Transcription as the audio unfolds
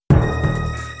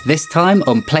This time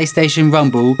on PlayStation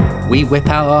Rumble, we whip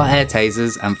out our air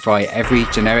tasers and fry every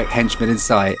generic henchman in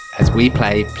sight as we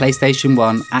play PlayStation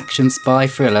 1 action spy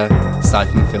thriller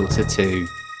Siphon Filter 2.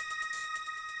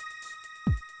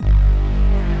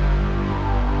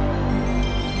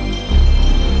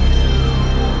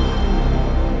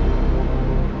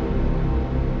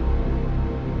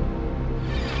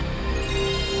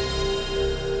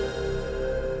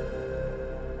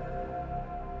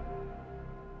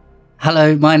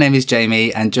 Hello, my name is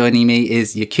Jamie, and joining me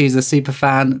is Yakuza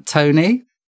superfan Tony.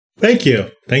 Thank you.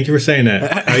 Thank you for saying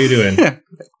that. How are you doing?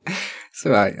 It's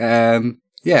all right.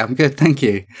 Yeah, I'm good, thank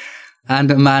you.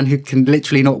 And a man who can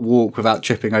literally not walk without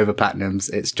tripping over platinums,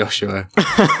 it's Joshua.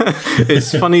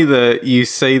 It's funny that you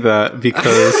say that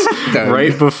because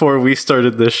right before we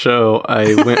started this show,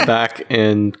 I went back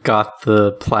and got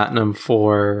the platinum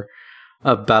for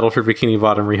Battle for Bikini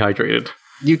Bottom Rehydrated.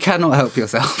 You cannot help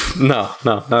yourself. No,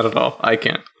 not at all. I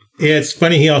can't. Yeah, it's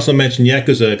funny he also mentioned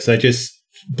Yakuza because I just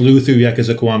blew through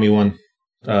Yakuza Kiwami 1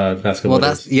 basketball.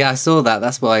 Well, I saw that.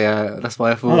 That's why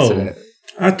I thought of it.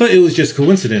 I thought it was just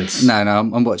coincidence. No,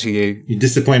 I'm watching you. You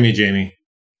disappoint me, Jamie.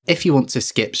 If you want to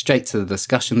skip straight to the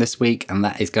discussion this week, and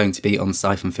that is going to be on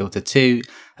Siphon Filter 2,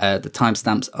 the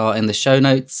timestamps are in the show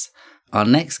notes. Our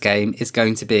next game is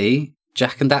going to be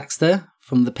Jak and Daxter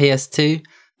from the PS2.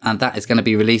 And that is going to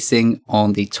be releasing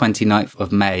on the 29th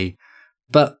of May.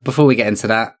 But before we get into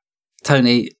that,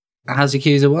 Tony, how's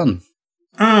Yakuza 1?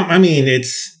 I mean,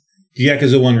 it's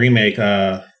Yakuza 1 remake.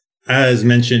 As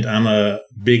mentioned, I'm a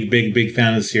big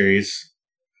fan of the series.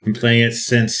 I've been playing it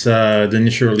since the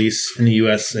initial release in the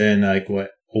US in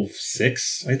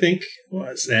 06, I think it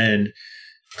was. And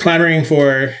clamoring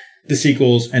for the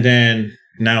sequels. And then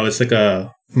now it's like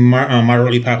a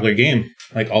moderately popular game,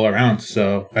 like all around.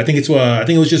 So I think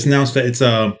it was just announced that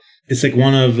it's like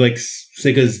one of like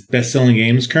Sega's best-selling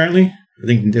games currently. I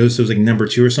think it was like number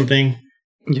 2 or something.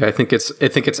 Yeah, I think it's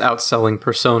outselling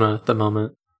Persona at the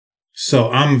moment.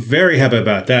 So I'm very happy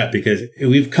about that because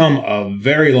we've come a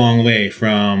very long way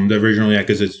from the original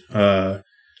Yakuza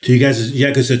to you guys'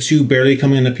 Yakuza 2 barely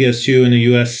coming in the PS2 in the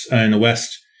US in the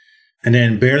West, and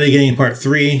then barely getting Part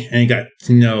 3, and it got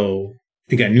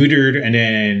neutered, and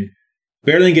then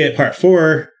barely get Part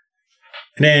 4,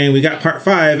 and then we got Part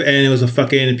 5, and it was a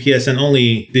fucking PSN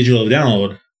only digital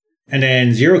download, and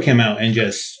then Zero came out and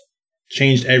just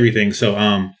changed everything. So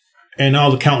and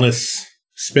all the countless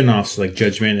spin-offs like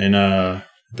Judgment and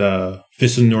the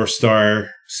Fist of the North Star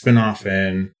spin-off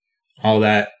and all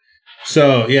that.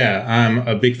 So yeah, I'm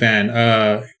a big fan.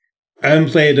 I haven't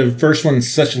played the first one in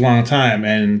such a long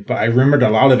time, but I remembered a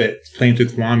lot of it playing through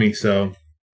Kiwami. So.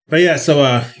 But yeah, so,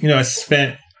 I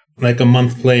spent like a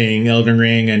month playing Elden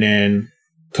Ring and then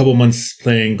a couple months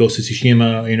playing Ghost of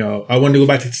Tsushima. I wanted to go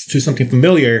back to something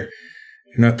familiar.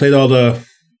 I played the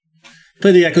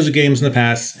Yakuza games in the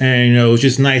past, and, it was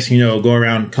just nice, go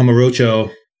around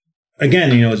Kamurocho.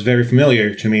 Again, it's very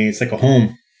familiar to me. It's like a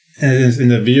home. And in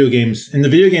the video game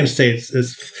state,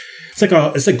 it's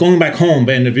like going back home,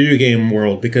 but in the video game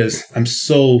world, because I've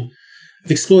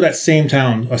explored that same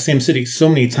town or same city so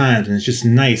many times, and it's just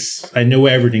nice. I know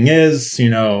where everything is,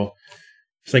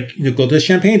 It's like, go to the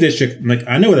Champagne District. I'm like,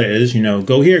 I know where that is,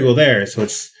 go here, go there. So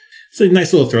it's a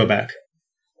nice little throwback.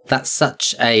 That's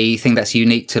such a thing that's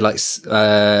unique to like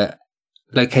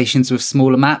locations with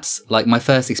smaller maps. Like my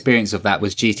first experience of that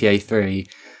was GTA 3,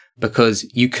 because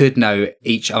you could know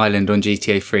each island on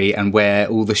GTA 3 and where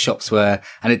all the shops were.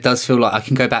 And it does feel like I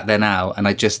can go back there now and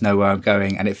I just know where I'm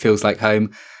going and it feels like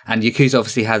home. And Yakuza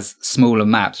obviously has smaller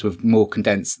maps with more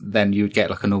condensed than you would get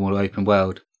like a normal open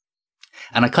world.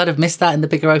 And I kind of miss that in the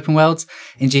bigger open worlds.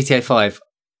 In GTA 5,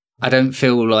 I don't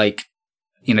feel like,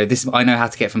 I know how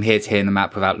to get from here to here in the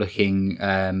map without looking,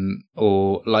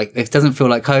 or like, it doesn't feel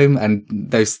like home. And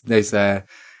those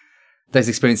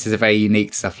experiences are very unique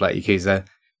to stuff like Yakuza.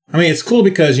 I mean, it's cool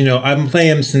because, I've been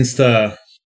playing them since the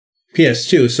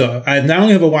PS2. So I not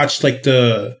only have I watched like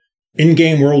the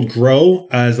in-game world grow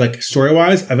as like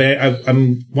story-wise,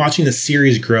 I'm watching the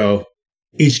series grow.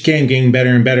 Each game getting better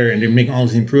and better, and they're making all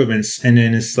these improvements. And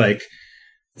then it's like,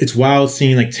 it's wild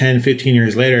seeing like 10, 15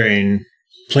 years later and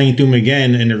playing through them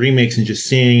again in the remakes and just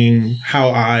seeing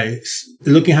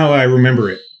looking how I remember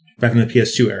it back in the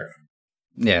PS2 era.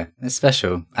 Yeah, it's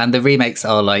special. And the remakes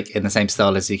are like in the same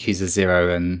style as Yakuza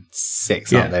 0 and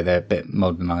 6, aren't they? They're a bit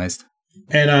modernized.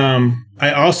 And I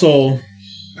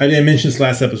didn't mention this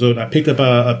last episode. I picked up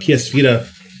a PS Vita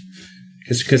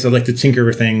just because I like to tinker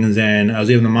with things, and I was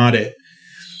able to mod it.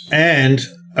 And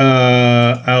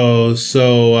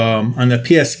also on the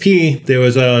PSP,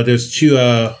 there's 2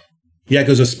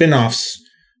 Yakuza spin-offs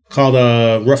called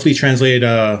roughly translated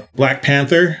Black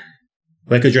Panther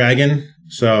Like a Dragon.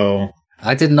 So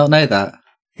I did not know that.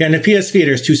 yeah, in the PSP,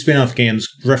 there's 2 spin-off games,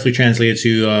 roughly translated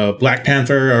to Black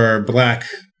Panther or Black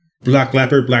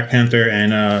Leopard, Black Panther,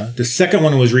 and the second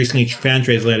one was recently fan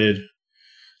translated.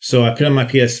 So I put on my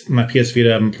PS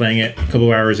Vita. I'm playing it a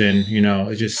couple of hours in.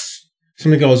 It's just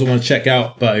something I always want to check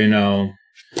out, but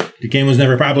the game was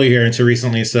never popular here until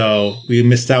recently, so we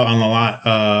missed out on a lot.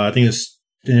 I think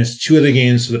there's 2 other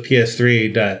games for the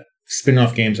PS3 that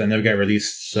spin-off games that never got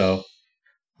released. So,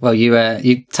 well,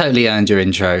 you totally earned your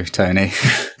intro, Tony.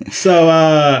 So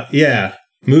yeah,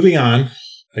 moving on,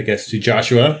 I guess, to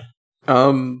Joshua.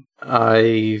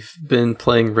 I've been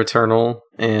playing Returnal,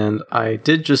 and I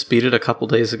did just beat it a couple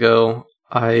days ago.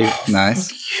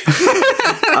 Nice.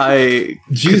 I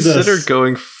considered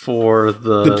going for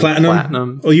the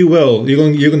platinum. Oh, you will.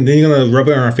 You're gonna rub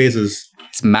it on our faces.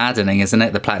 It's maddening, isn't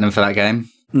it? The platinum for that game.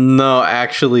 No,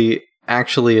 actually,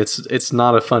 it's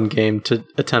not a fun game to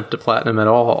attempt to platinum at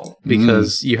all,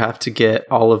 because you have to get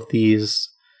all of these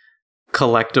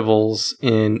collectibles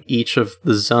in each of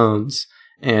the zones,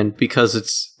 and because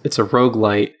it's a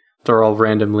roguelite, they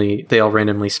all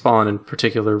randomly spawn in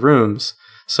particular rooms.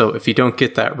 So if you don't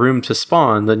get that room to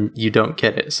spawn, then you don't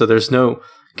get it. So there's no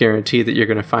guarantee that you're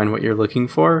going to find what you're looking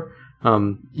for.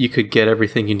 You could get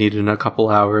everything you need in a couple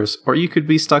hours, or you could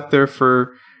be stuck there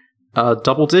for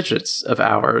double digits of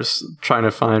hours trying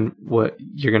to find what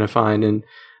you're going to find. And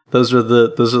those are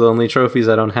the only trophies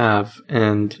I don't have,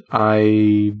 and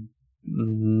I'm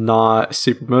not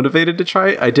super motivated to try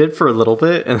it. I did for a little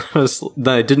bit, and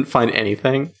then I didn't find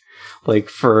anything, like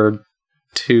for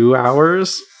 2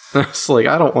 hours. I was like,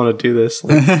 I don't want to do this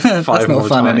like 5 more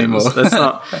times. Anymore.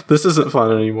 This isn't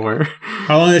fun anymore.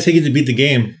 How long did it take you to beat the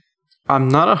game? I'm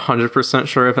not 100%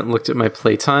 sure. I haven't looked at my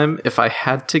playtime. If I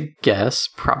had to guess,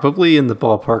 probably in the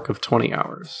ballpark of 20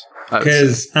 hours.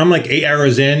 Because I'm like 8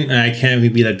 hours in, and I can't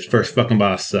even beat that first fucking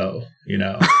boss, so,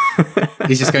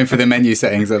 He's just going through the menu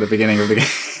settings at the beginning of the game.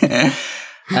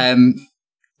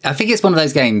 I think it's one of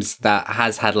those games that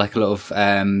has had like a lot of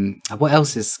what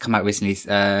else has come out recently?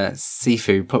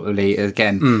 Sifu, probably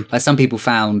again. Like some people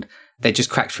found they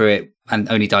just cracked through it and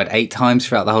only died 8 times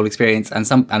throughout the whole experience, and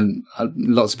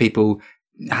lots of people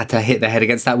had to hit their head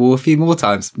against that wall a few more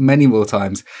times, many more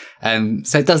times.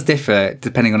 So it does differ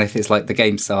depending on if it's like the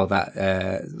game style that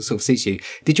sort of suits you.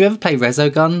 Did you ever play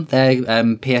Resogun, their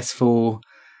PS4,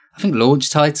 I think, launch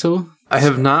title? I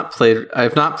have not played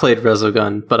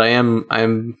Resogun, but I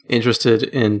am interested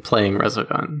in playing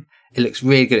Resogun. It looks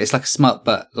really good. It's like a shmup,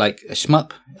 but like a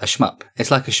shmup.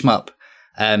 It's like a shmup.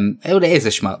 It is a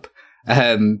shmup,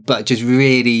 but just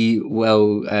really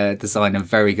well designed and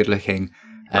very good looking.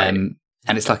 Right.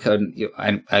 And it's like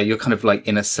you're kind of like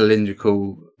in a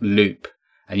cylindrical loop,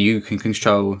 and you can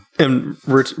control. And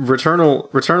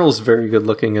Returnal is very good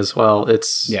looking as well.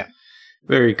 It's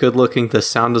very good looking. The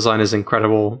sound design is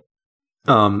incredible.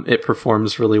 It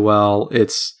performs really well.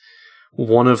 It's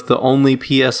one of the only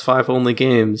PS5 only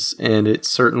games, and it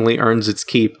certainly earns its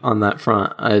keep on that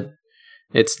front.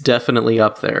 It's definitely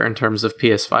up there in terms of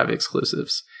PS5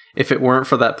 exclusives. If it weren't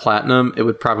for that platinum, it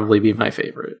would probably be my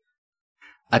favorite.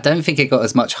 I don't think it got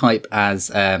as much hype as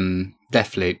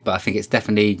Deathloop, but I think it's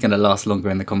definitely going to last longer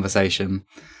in the conversation.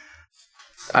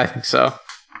 I think so.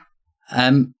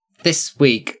 This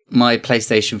week, my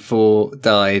PlayStation 4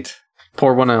 died.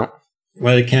 Pour one out.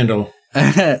 Light a candle.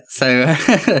 So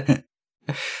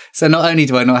not only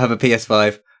do I not have a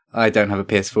PS5, I don't have a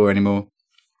PS4 anymore.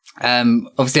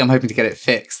 Obviously, I'm hoping to get it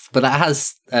fixed, but that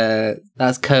has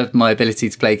curbed my ability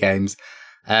to play games.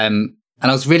 And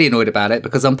I was really annoyed about it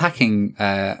because Unpacking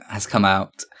has come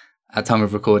out at time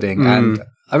of recording, and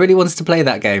I really wanted to play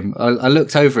that game. I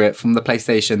looked over it from the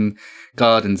PlayStation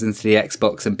gardens into the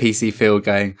Xbox and PC field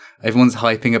going, everyone's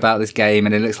hyping about this game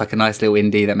and it looks like a nice little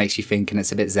indie that makes you think and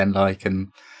it's a bit zen-like, and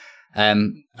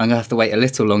I'm going to have to wait a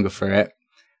little longer for it.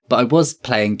 But I was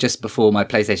playing just before my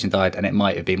PlayStation died, and it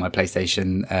might have been my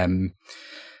PlayStation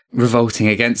revolting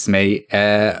against me.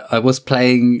 I was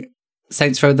playing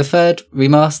Saints Row the Third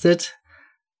Remastered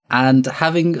and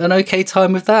having an okay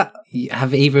time with that.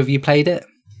 Have either of you played it?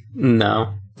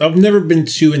 No. I've never been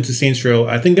too into Saints Row.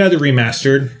 I think I had it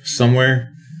remastered somewhere,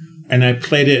 and I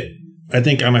played it, I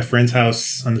think, at my friend's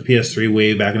house on the PS3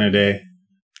 way back in the day.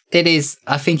 It is,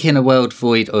 I think, in a world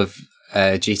void of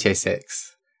GTA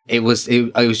 6. I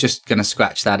was just going to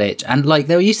scratch that itch. And like,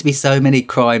 there used to be so many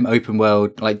crime open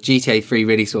world, like GTA 3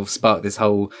 really sort of sparked this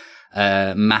whole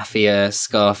Mafia,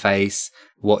 Scarface,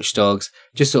 Watch Dogs,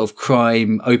 just sort of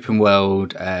crime, open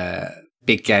world,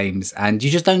 big games. And you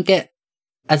just don't get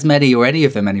as many or any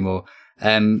of them anymore.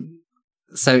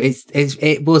 So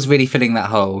it was really filling that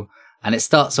hole. And it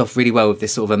starts off really well with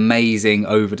this sort of amazing,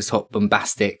 over-the-top,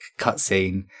 bombastic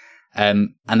cutscene.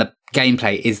 And the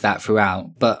gameplay is that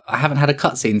throughout. But I haven't had a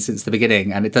cutscene since the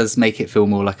beginning, and it does make it feel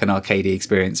more like an arcadey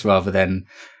experience rather than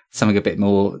something a bit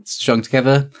more strung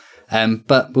together.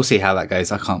 But we'll see how that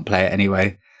goes. I can't play it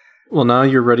anyway. Well, now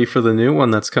you're ready for the new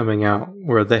one that's coming out,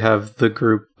 where they have the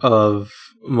group of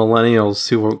millennials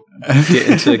who will get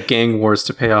into gang wars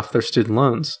to pay off their student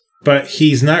loans. But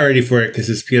he's not ready for it because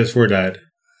his PS4 died.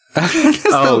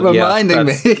 Stop reminding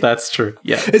me. That's true.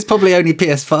 Yeah, it's probably only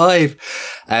PS5.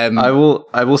 I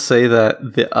will say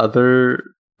that the other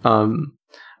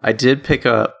I did pick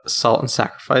up Salt and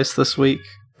Sacrifice this week,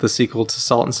 the sequel to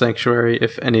Salt and Sanctuary.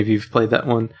 If any of you've played that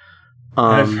one,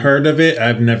 I've heard of it.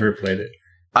 I've never played it.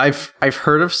 I've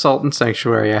heard of Salt and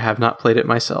Sanctuary. I have not played it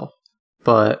myself,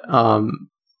 but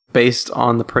based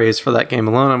on the praise for that game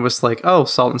alone, I was like, oh,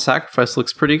 Salt and Sacrifice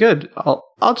looks pretty good.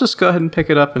 I'll just go ahead and pick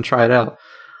it up and try it out.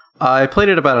 I played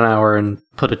it about an hour and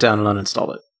put it down and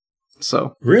uninstalled it.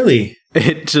 So really,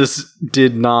 it just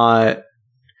did not.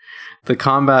 The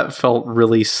combat felt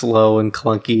really slow and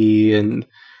clunky, and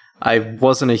I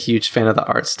wasn't a huge fan of the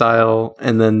art style.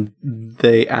 And then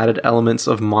they added elements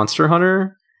of Monster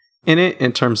Hunter in it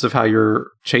in terms of how you're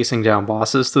chasing down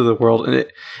bosses through the world, and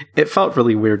it felt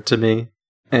really weird to me.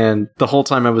 And the whole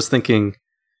time I was thinking,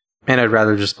 man, I'd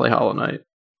rather just play Hollow Knight.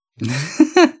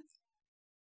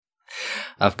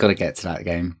 I've got to get to that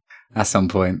game at some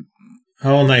point.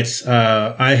 Hollow Knights.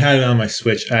 I had it on my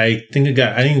Switch. I don't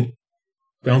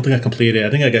think I completed it.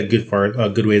 I think I got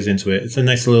good ways into it. It's a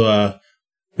nice little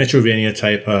Metroidvania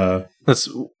type.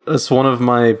 That's one of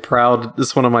my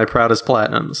proudest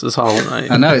platinums is Hollow Knight.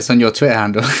 I know, it's on your Twitter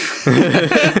handle.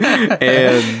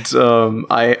 And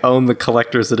I own the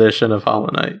collector's edition of Hollow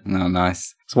Knight. Oh,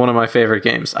 nice. It's one of my favorite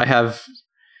games. I have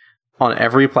on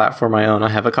every platform I own. I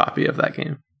have a copy of that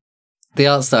game. The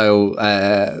art style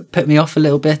put me off a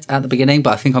little bit at the beginning,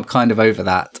 but I think I'm kind of over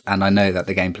that, and I know that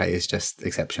the gameplay is just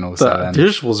exceptional. The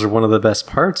visuals are one of the best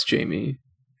parts, Jamie.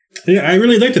 Yeah, I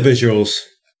really like the visuals.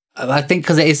 I think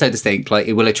because it is so distinct, like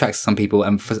it will attract some people,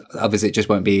 and for others it just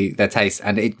won't be their taste.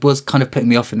 And it was kind of putting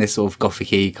me off in this sort of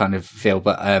gothic-y kind of feel,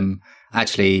 but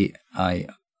actually, I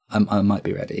might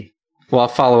be ready. Well, I'll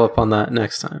follow up on that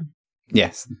next time.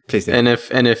 Yes, please do. And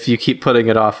if you keep putting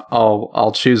it off,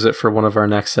 I'll choose it for one of our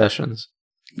next sessions.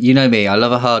 You know me, I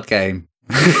love a hard game.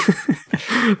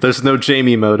 There's no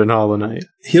Jamie mode in Hollow Knight.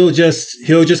 He'll just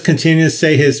continue to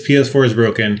say his PS4 is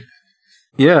broken.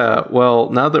 Yeah, well,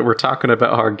 now that we're talking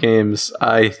about hard games,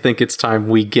 I think it's time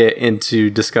we get into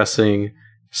discussing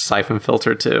Siphon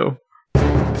Filter 2.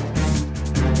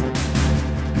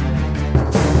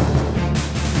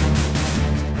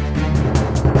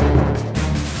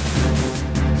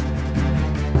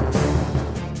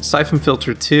 Siphon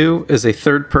Filter 2 is a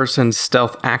third-person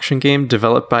stealth action game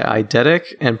developed by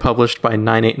Eidetic and published by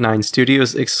 989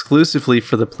 Studios exclusively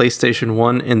for the PlayStation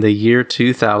 1 in the year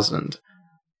 2000.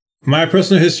 My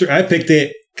personal history, I picked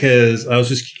it because I was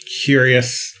just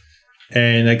curious,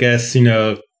 and I guess, you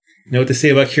know what to say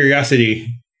about curiosity.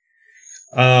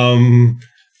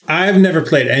 I've never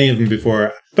played any of them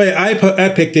before, but I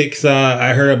picked it because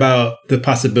I heard about the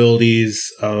possibilities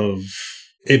of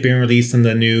it being released on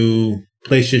the new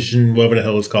PlayStation, whatever the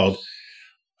hell it's called.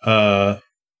 I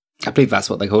believe that's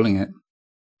what they're calling it.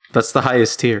 That's the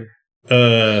highest tier.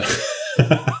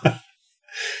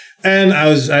 And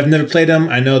I've never played them.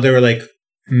 I know they were like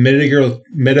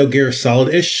Metal Gear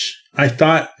Solid-ish, I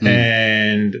thought.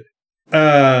 And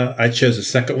I chose the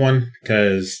second one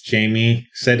because Jamie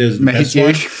said it was the best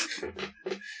one.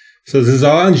 So this is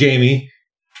all on Jamie.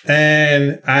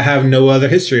 And I have no other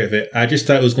history of it. I just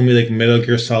thought it was going to be like Metal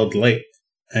Gear Solid Light.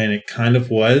 And it kind of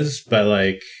was, but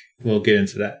like, we'll get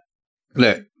into that.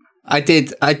 Look, I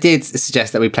did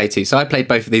suggest that we play two. So I played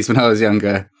both of these when I was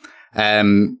younger.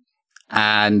 And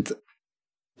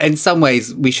in some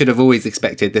ways, we should have always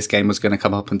expected this game was going to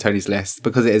come up on Tony's list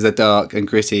because it is a dark and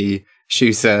gritty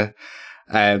shooter.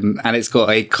 And it's got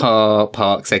a car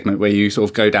park segment where you sort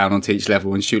of go down onto each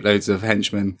level and shoot loads of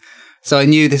henchmen. So I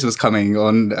knew this was coming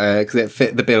on because it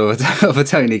fit the bill of a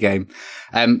Tony game.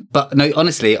 But no,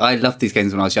 honestly, I loved these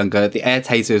games when I was younger. The Air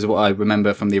Taser is what I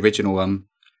remember from the original one.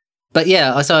 But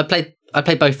yeah, so I played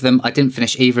both of them. I didn't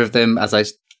finish either of them, as I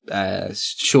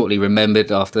shortly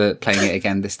remembered after playing it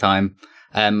again this time.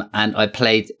 And I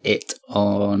played it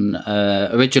on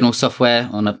original software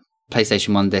on a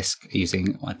PlayStation 1 disc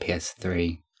using my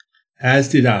PS3. As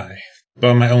did I,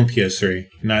 but on my own PS3,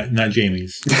 not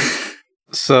Jamie's.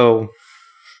 So,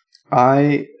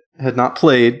 I had not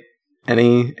played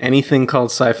anything called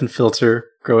Siphon Filter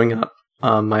growing up.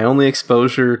 My only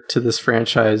exposure to this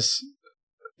franchise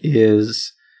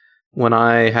is when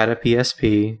I had a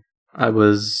PSP, I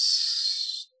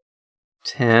was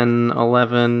 10,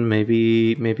 11,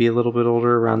 maybe a little bit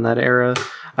older, around that era.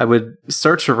 I would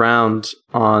search around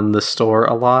on the store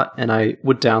a lot, and I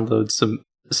would download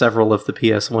several of the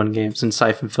PS1 games, and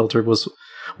Siphon Filter was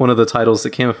one of the titles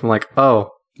that came up. I'm like, oh,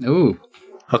 ooh,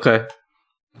 okay.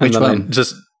 Which one?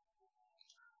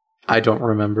 I don't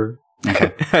remember.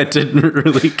 Okay. I didn't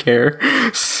really care.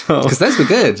 So because those were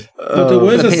good. But there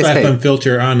was a Siphon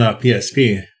Filter on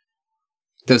PSP.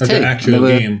 There was like two. an actual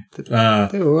game.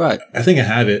 They were right. I think I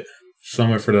have it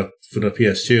somewhere for the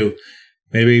PS2.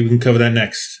 Maybe we can cover that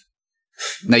next.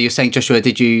 No, you're saying, Joshua,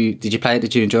 did you play it?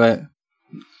 Did you enjoy it?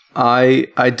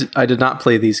 I did not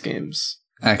play these games.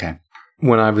 Okay.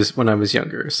 When I was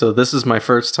younger. So this is my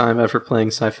first time ever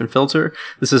playing Siphon Filter.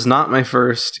 This is not my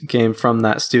first game from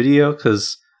that studio,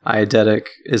 because Eidetic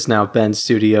is now Ben's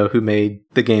studio, who made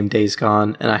the game Days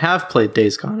Gone, and I have played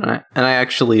Days Gone, and I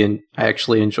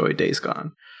actually enjoy Days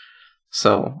Gone.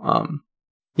 So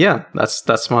yeah,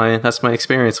 that's my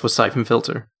experience with Siphon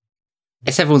Filter.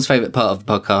 It's everyone's favourite part of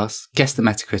the podcast. Guess the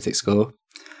Metacritic score.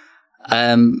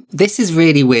 This is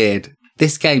really weird.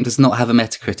 This game does not have a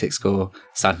Metacritic score.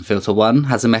 Siphon Filter 1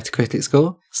 has a Metacritic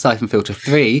score. Siphon Filter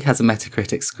 3 has a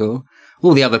Metacritic score.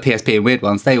 All the other PSP and weird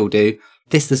ones, they all do.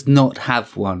 This does not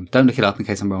have one. Don't look it up in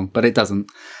case I'm wrong, but it doesn't.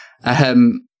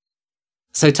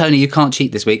 So, Tony, you can't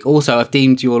cheat this week. Also, I've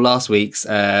deemed your last week's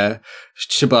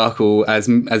Shabarkle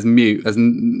as mute, as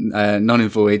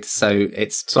non-void. So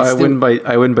it's so I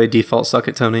win by default. Suck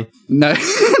it, Tony. No,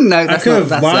 no. I could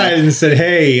have lied and said,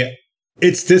 "Hey,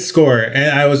 it's this score,"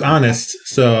 and I was honest.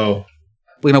 So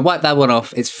we're gonna wipe that one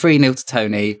off. It's 3-0 to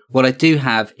Tony. What I do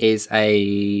have is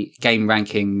a game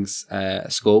rankings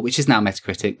score, which is now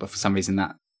Metacritic, but for some reason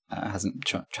that hasn't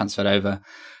transferred over.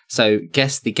 So,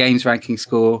 guess the games ranking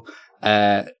score.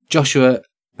 Joshua,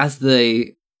 as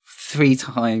the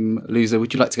 3-time loser,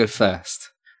 would you like to go first?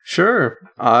 Sure.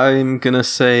 I'm gonna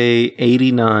say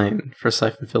 89 for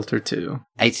Siphon Filter 2.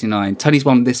 89. Tony's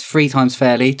won this 3 times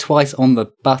fairly, twice on the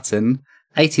button.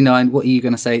 89. What are you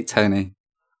gonna say, Tony?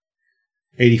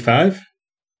 85.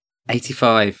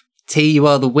 85. T, you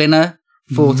are the winner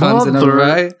 4 times in a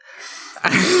row.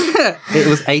 It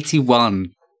was 81.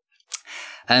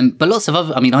 But lots of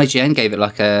other, IGN gave it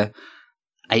like a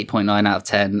 8.9 out of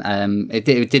 10. It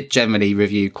did generally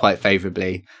review quite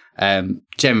favourably.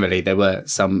 Generally, there were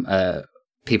some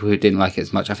people who didn't like it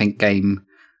as much. I think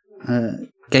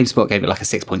GameSpot gave it like a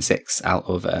 6.6 out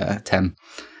of 10.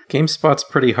 GameSpot's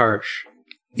pretty harsh.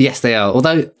 Yes, they are.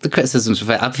 Although the criticisms were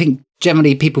fair. I think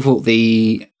generally people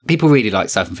really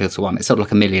liked Siphon Filter 1. It sold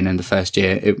like 1 million in the first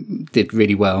year. It did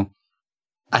really well.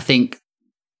 I think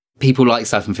people like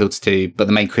Siphon Filter 2, but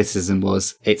the main criticism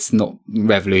was it's not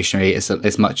revolutionary.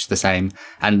 It's much the same.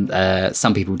 And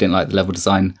some people didn't like the level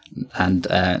design, and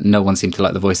no one seemed to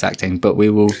like the voice acting. But we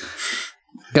will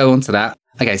go on to that.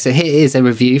 Okay, so here is a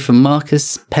review from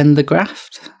Marcus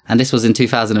Pendergraft, and this was in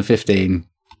 2015.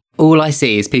 All I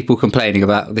see is people complaining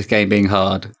about this game being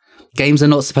hard. Games are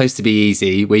not supposed to be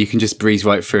easy, where you can just breeze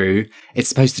right through. It's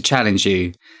supposed to challenge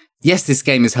you. Yes, this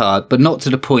game is hard, but not to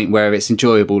the point where it's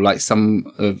enjoyable, like some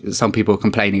people are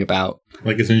complaining about.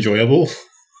 Like it's enjoyable?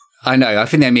 I know. I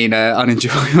think they mean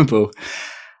unenjoyable.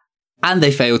 And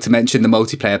they failed to mention the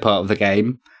multiplayer part of the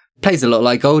game. Plays a lot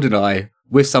like GoldenEye,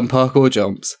 with some parkour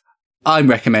jumps. I'm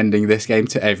recommending this game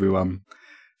to everyone.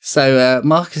 So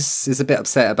Marcus is a bit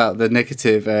upset about the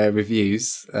negative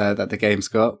reviews that the game's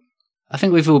got. I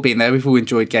think we've all been there. We've all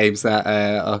enjoyed games that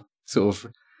are sort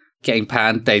of getting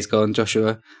panned. Days Gone,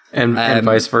 Joshua. And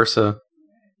vice versa.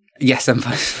 Yes, and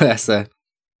vice versa.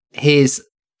 Here's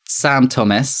Sam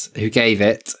Thomas, who gave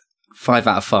it 5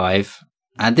 out of 5.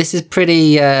 And this is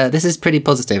pretty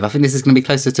positive. I think this is going to be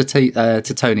closer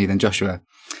to Tony than Joshua.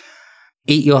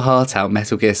 Eat your heart out,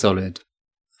 Metal Gear Solid.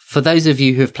 For those of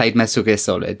you who have played Metal Gear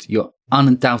Solid, you're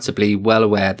undoubtedly well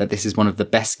aware that this is one of the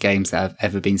best games that have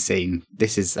ever been seen.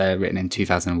 This is written in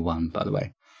 2001, by the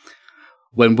way.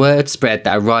 When word spread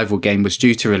that a rival game was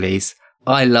due to release,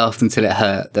 I laughed until it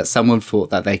hurt that someone thought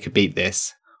that they could beat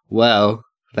this. Well,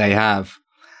 they have.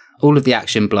 All of the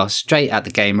action blasts straight at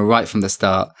the gamer right from the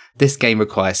start. This game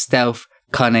requires stealth,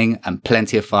 cunning, and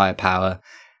plenty of firepower.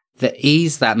 The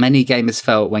ease that many gamers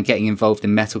felt when getting involved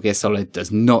in Metal Gear Solid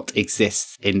does not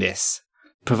exist in this,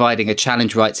 providing a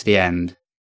challenge right to the end.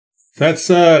 That's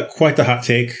quite the hot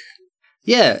take.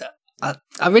 Yeah, I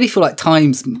really feel like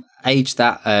Times aged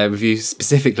that review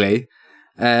specifically.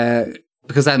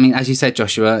 Because, as you said,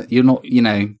 Joshua, you're not,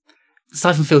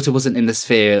 Siphon Filter wasn't in the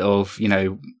sphere of,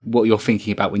 what you're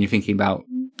thinking about when you're thinking about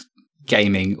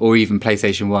gaming or even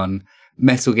PlayStation 1.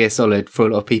 Metal Gear Solid, for a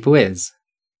lot of people, is.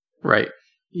 Right.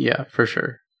 Yeah, for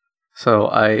sure. So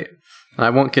I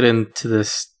won't get into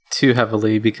this too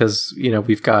heavily because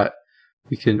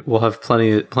we'll have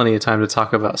plenty of time to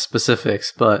talk about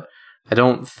specifics, but I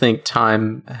don't think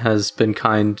time has been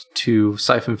kind to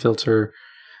Siphon Filter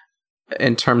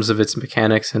in terms of its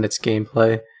mechanics and its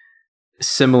gameplay,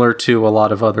 similar to a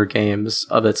lot of other games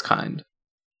of its kind.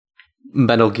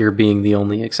 Metal Gear being the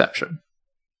only exception.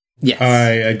 Yes. I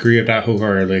agree with that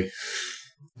wholeheartedly.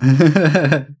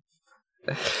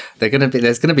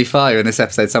 There's gonna be fire in this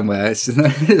episode somewhere.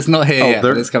 It's not here yet,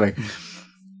 but it's coming.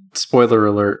 Spoiler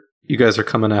alert, you guys are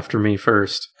coming after me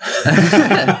first.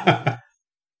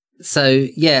 So,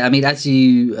 yeah, I mean, as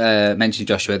you mentioned,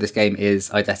 Joshua, this game is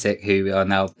Eidetic, who are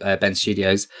now Bend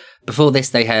Studios. Before this,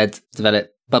 they had developed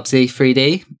Bubsy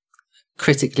 3D,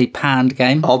 critically panned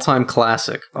game. All-time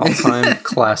classic. All-time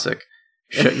classic.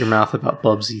 Shut your mouth about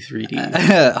Bubsy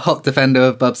 3D. Hot defender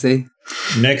of Bubsy.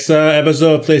 Next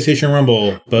episode of PlayStation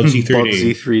Rumble, Bubsy 3D.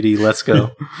 Bubsy 3D, let's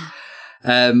go.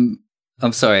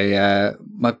 I'm sorry,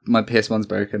 my PS1's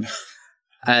broken.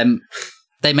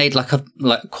 They made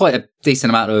quite a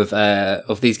decent amount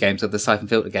of these games, of the Siphon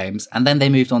Filter games, and then they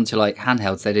moved on to like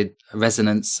handhelds. They did a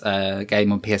Resonance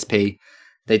game on PSP.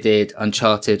 They did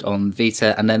Uncharted on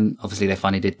Vita, and then obviously they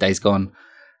finally did Days Gone.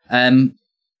 I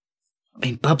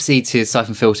mean, Bubsy to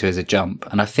Siphon Filter is a jump,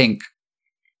 and I think,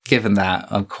 given that,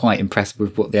 I'm quite impressed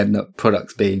with what the end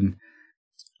product's been.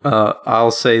 I'll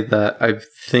say that I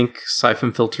think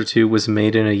Siphon Filter 2 was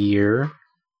made in a year,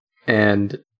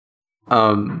 and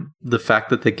the fact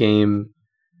that the game,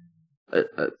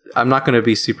 I'm not going to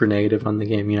be super negative on the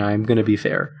game, I'm going to be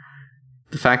fair.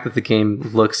 The fact that the game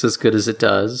looks as good as it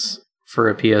does for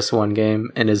a PS1 game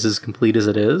and is as complete as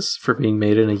it is for being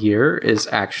made in a year is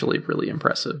actually really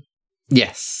impressive.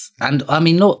 Yes. And I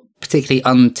mean, not particularly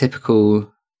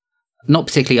untypical, not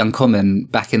particularly uncommon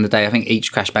back in the day. I think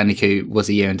each Crash Bandicoot was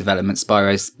a year in development.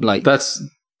 Spyro's like...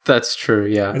 That's true,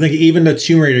 yeah. I think even the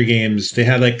Tomb Raider games, they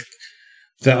had like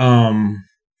the,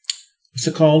 what's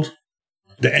it called?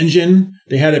 The engine,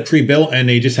 they had it pre-built and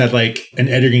they just had like an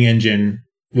editing engine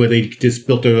where they just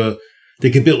built they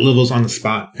could build levels on the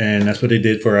spot. And that's what they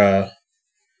did for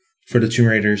the Tomb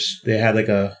Raiders. They had like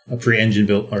a pre-engine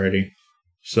built already.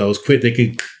 So it was quick. They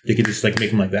could just like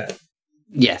make them like that.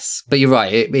 Yes, but you're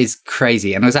right. It is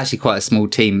crazy. And it was actually quite a small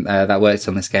team that worked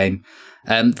on this game.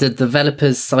 The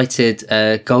developers cited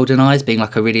GoldenEye as being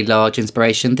like a really large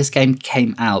inspiration. This game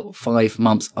came out 5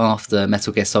 months after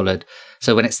Metal Gear Solid.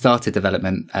 So when it started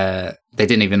development, they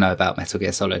didn't even know about Metal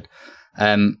Gear Solid.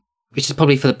 Which is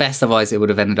probably for the best, otherwise it would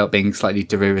have ended up being slightly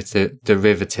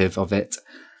derivative of it.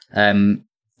 And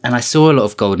I saw a lot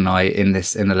of GoldenEye in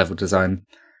the level design.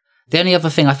 The only other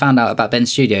thing I found out about Bend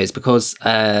Studios is because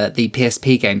the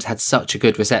PSP games had such a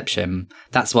good reception.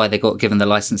 That's why they got given the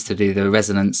license to do the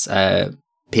Resonance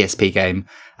PSP game,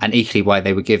 and equally why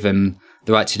they were given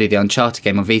the right to do the Uncharted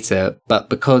game on Vita. But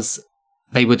because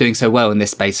they were doing so well in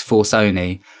this space for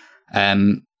Sony,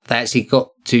 they actually got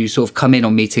to sort of come in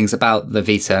on meetings about the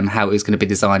Vita and how it was going to be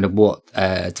designed and what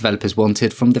developers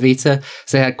wanted from the Vita.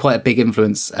 So they had quite a big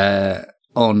influence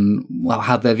on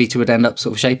how the Vita would end up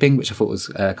sort of shaping, which I thought was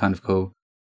kind of cool.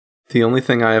 The only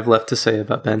thing I have left to say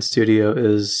about Bend Studio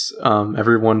is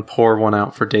everyone pour one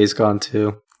out for Days Gone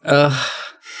 2.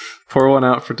 Pour one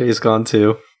out for Days Gone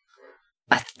 2.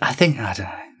 I think, I don't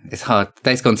know, it's hard.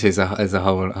 Days Gone 2 is a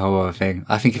whole other thing.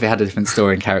 I think if it had a different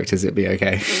story and characters, it'd be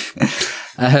okay.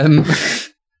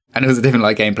 And it was a different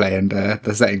gameplay, and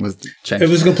the setting was changed. It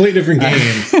was a completely different game.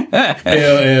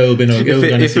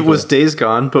 If it was Days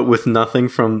Gone, but with nothing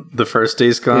from the first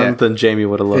Days Gone, then Jamie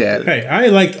would have loved it. Hey,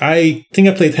 I think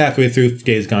I played halfway through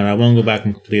Days Gone. I want to go back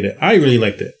and complete it. I really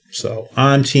liked it. So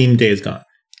I'm team Days Gone.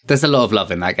 There's a lot of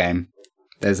love in that game.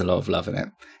 There's a lot of love in it,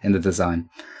 in the design.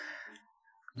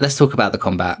 Let's talk about the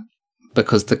combat,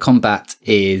 because the combat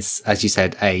is, as you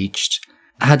said, aged.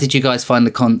 How did you guys find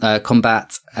the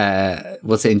combat?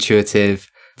 Was it intuitive?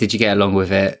 Did you get along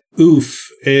with it? Oof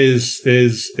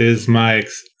is my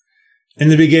in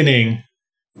the beginning,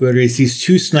 where there's these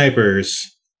two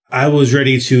snipers, I was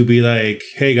ready to be like,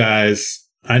 hey guys,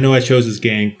 I know I chose this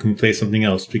game, can we play something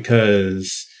else?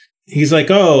 Because he's like,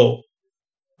 oh,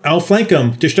 I'll flank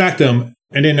him, distract him,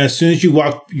 and then as soon as you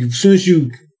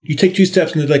take 2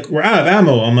 steps and they're like, we're out of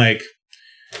ammo, I'm like,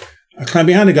 I climb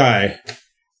behind the guy.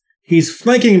 He's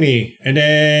flanking me, and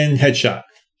then headshot.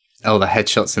 Oh, the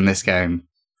headshots in this game.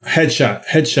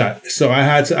 Headshot. So I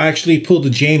had to actually pull the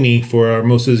Jamie for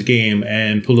most of this game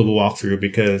and pull up a walkthrough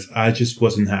because I just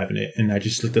wasn't having it. And I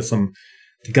just looked at the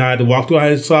walkthrough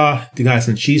I saw, the guy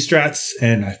some cheese strats,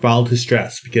 and I followed his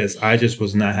strats because I just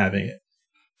was not having it.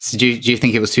 So do you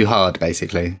think it was too hard,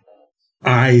 basically?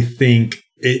 I think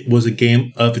it was a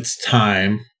game of its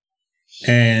time,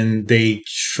 and they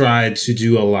tried to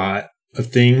do a lot of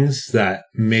things that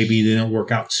maybe didn't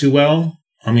work out too well.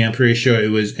 I mean, I'm pretty sure it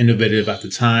was innovative at the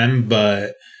time,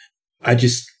 but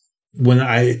just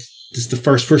the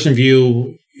first person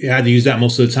view, you had to use that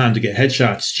most of the time to get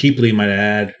headshots cheaply, might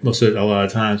add, a lot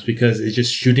of times, because it's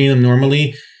just shooting them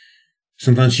normally.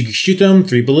 Sometimes you can shoot them,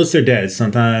 3 bullets, they're dead.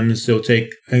 Sometimes they'll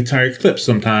take an entire clip.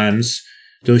 Sometimes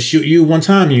they'll shoot you one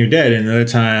time and you're dead, and another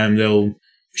time they'll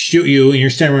shoot you and you're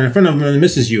standing right in front of them and it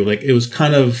misses you. Like, it was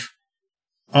kind of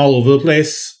all over the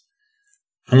place,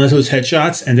 unless it was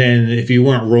headshots. And then if you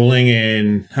weren't rolling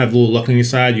and have a little luck on your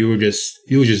side, you were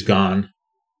just gone.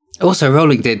 Also,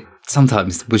 rolling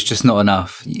sometimes was just not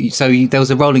enough. There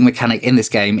was a rolling mechanic in this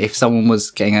game. If someone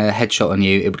was getting a headshot on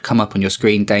you, it would come up on your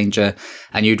screen, danger,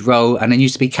 and you'd roll, and then you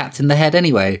used to be capped in the head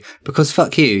anyway, because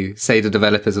fuck you, say the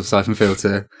developers of Siphon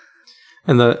Filter.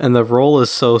 And the roll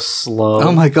is so slow.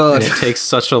 Oh my god. And it takes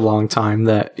such a long time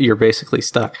that you're basically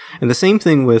stuck. And the same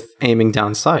thing with aiming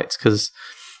down sights, because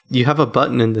you have a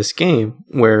button in this game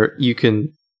where you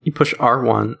push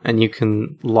R1 and you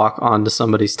can lock onto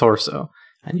somebody's torso.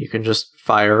 And you can just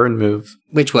fire and move.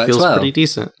 Which works Feels well. pretty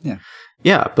decent. Yeah.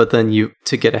 Yeah, but then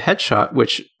to get a headshot,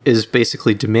 which is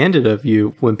basically demanded of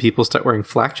you when people start wearing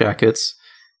flak jackets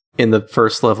in the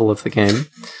first level of the game,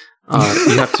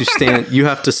 you have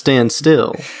to stand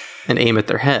still and aim at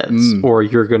their heads, or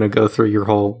you're going to go through your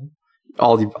all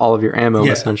of your ammo,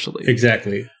 essentially.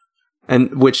 Exactly.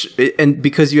 And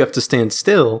because you have to stand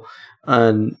still,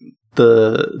 and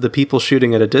the people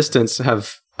shooting at a distance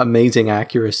have amazing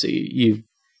accuracy.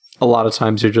 A lot of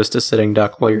times you're just a sitting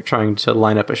duck while you're trying to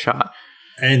line up a shot.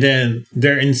 And then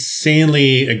they're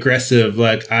insanely aggressive.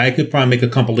 Like, I could probably make a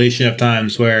compilation of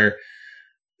times where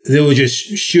they were just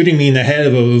shooting me in the head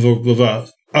of a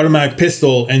automatic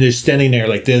pistol, and they're standing there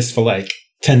like this for like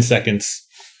 10 seconds.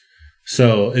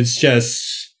 So it's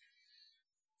just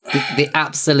the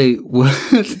absolute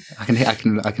worst. I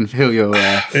can feel your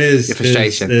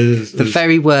frustration. The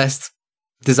very worst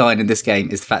design in this game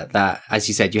is the fact that, as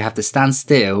you said, you have to stand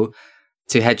still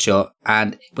to headshot,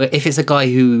 and if it's a guy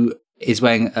who is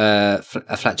wearing a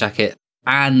flat jacket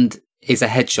and is a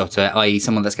headshotter, i.e.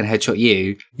 someone that's going to headshot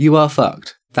you, you are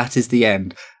fucked. That is the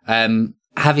end.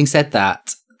 Having said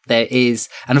that, there is,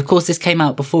 and of course this came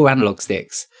out before analog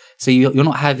sticks, so you're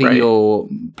not having your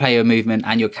player movement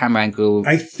and your camera angle.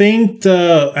 I think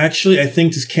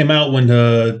this came out when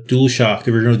the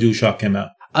original DualShock came out.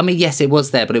 I mean, yes, it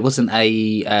was there, but it wasn't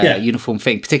a uniform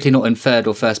thing, particularly not in third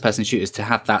or first person shooters, to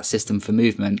have that system for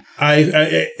movement.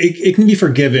 It can be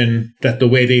forgiven that the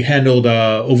way they handled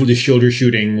over the shoulder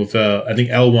shooting with I think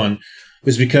L1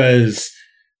 was because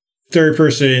third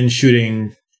person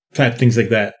shooting type things like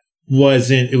that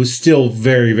it was still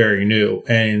very, very new,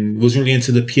 and was really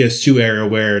into the PS2 era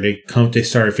where they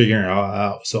started figuring it all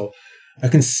out. So I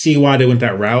can see why they went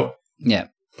that route. Yeah,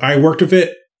 I worked with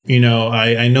it. You know,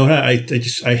 I know how I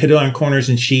hit it on corners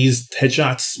and cheesed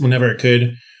headshots whenever I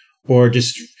could, or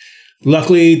just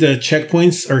luckily the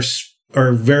checkpoints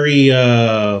are very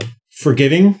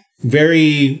forgiving.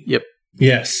 Very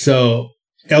yes. So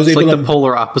I was able like to, the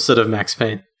polar opposite of Max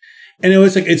Payne. And it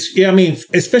was like I mean,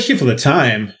 especially for the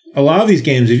time, a lot of these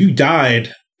games, if you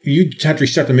died, you'd have to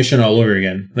restart the mission all over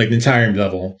again, like the entire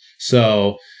level.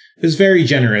 So it was very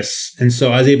generous. And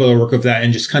so I was able to work with that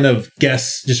and just kind of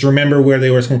just remember where they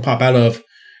were going to pop out of.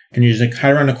 And you just like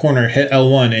hide around the corner, hit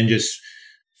L1, and just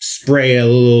spray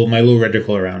my little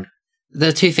reticle around. There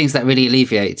are two things that really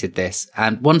alleviated this.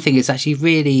 And one thing is actually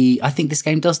really, I think this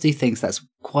game does do things that's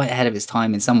quite ahead of its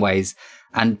time in some ways,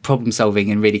 and problem solving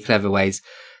in really clever ways.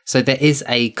 So there is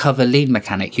a cover lean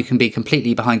mechanic. You can be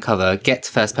completely behind cover, get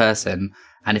to first person,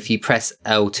 and if you press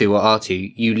L2 or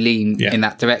R2, you lean in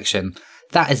that direction.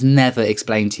 That is never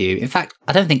explained to you. In fact,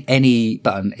 I don't think any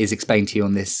button is explained to you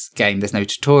on this game. There's no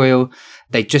tutorial.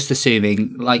 They're just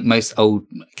assuming, like most old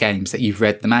games, that you've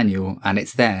read the manual and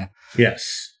it's there.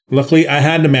 Yes. Luckily, I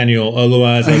had the manual.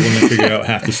 Otherwise, I wouldn't have figured out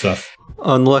half the stuff.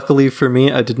 Unluckily for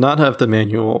me, I did not have the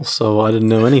manual, so I didn't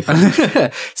know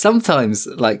anything. Sometimes,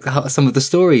 like some of the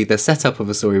story, the setup of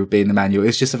a story would be in the manual.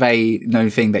 It's just a very known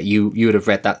thing that you would have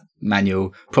read that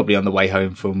manual probably on the way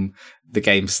home from the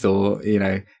game store, you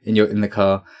know, in the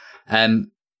car.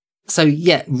 So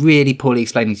yeah, really poorly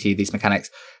explaining to you these mechanics.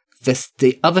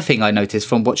 The other thing I noticed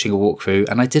from watching a walkthrough,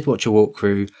 and I did watch a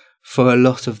walkthrough for a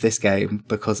lot of this game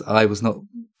because I was not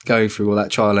going through all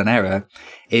that trial and error,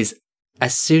 is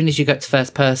as soon as you get to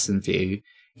first person view,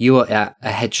 you are at a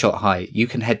headshot height. You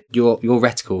can your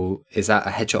reticle is at a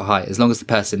headshot height as long as the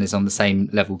person is on the same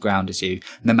level ground as you,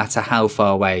 no matter how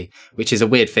far away, which is a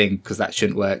weird thing because that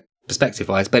shouldn't work perspective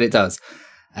wise, but it does.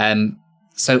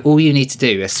 So all you need to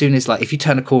do, as soon as, like, if you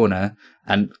turn a corner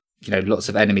and, you know, lots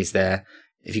of enemies there,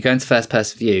 if you go into first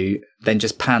person view, then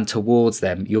just pan towards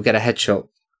them, you'll get a headshot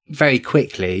very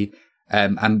quickly,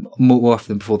 and more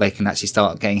often before they can actually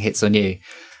start getting hits on you.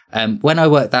 When I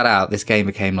worked that out, this game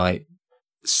became, like,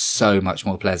 so much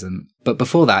more pleasant. But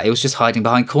before that, it was just hiding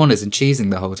behind corners and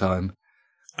cheesing the whole time.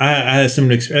 I had some,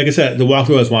 like I said, the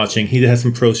walkthrough I was watching, he had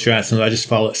some pro strats, and I just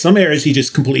followed. Some areas he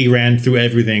just completely ran through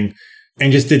everything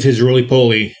and just did his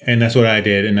roly-poly, and that's what I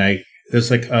did. And there's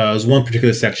like, there's one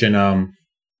particular section,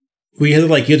 where you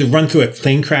had to run through a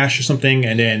plane crash or something,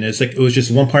 and then it was just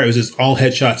one part, it was just all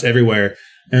headshots everywhere,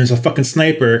 and there's a fucking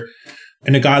sniper,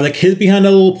 and the guy like hid behind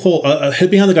a little pole, hid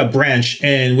behind like a branch,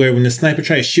 and when the sniper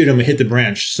tried to shoot him, it hit the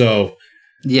branch. So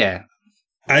yeah,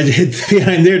 I hid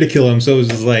behind there to kill him. So it was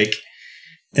just like,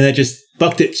 and I just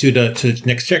bucked it to the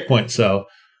next checkpoint. So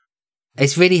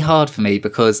it's really hard for me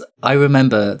because I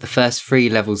remember the first 3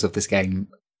 levels of this game.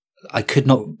 I could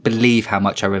not believe how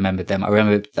much I remembered them. I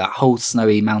remember that whole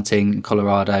snowy mountain in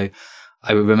Colorado.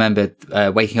 I remembered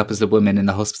waking up as the woman in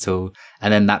the hospital,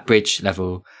 and then that bridge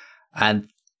level. And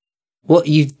what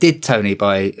you did, Tony,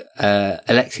 by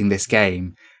electing this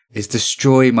game is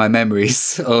destroy my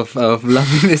memories of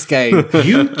loving this game.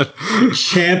 You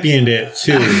championed it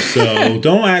too, so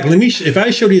don't act. If I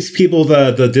show these people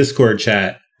the Discord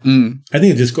chat, I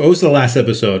think Discord, it was the last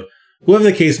episode,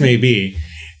 whatever the case may be,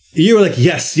 you were like,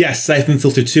 yes, Siphon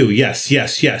Filter 2, yes.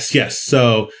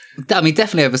 So, I mean,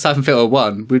 definitely over Siphon Filter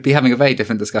 1, we'd be having a very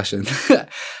different discussion.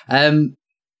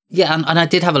 Yeah, and I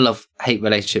did have a love-hate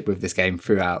relationship with this game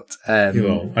throughout. I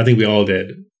think we all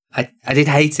did. I did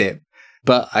hate it,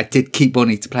 but I did keep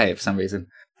wanting to play it for some reason.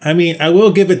 I mean, I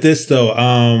will give it this, though.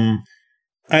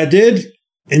 I did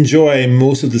enjoy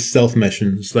most of the stealth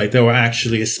missions. Like, they were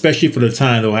actually, especially for the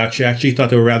time, I actually thought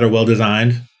they were rather well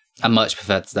designed. I much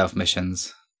preferred stealth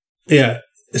missions. Yeah,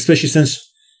 especially since,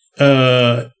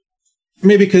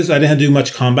 maybe because I didn't do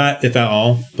much combat, if at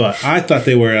all, but I thought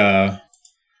they were,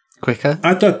 quicker?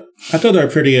 I thought they were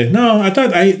pretty, no, I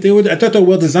thought they were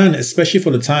well designed, especially for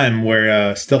the time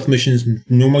where, stealth missions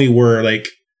normally were, like,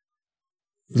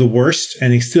 the worst,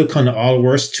 and they still kind of all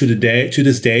worst to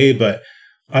this day, but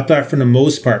I thought for the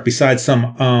most part, besides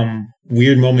some,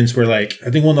 weird moments where, like, I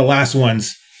think one of the last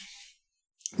ones,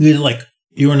 you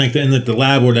were in the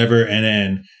lab or whatever, and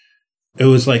then it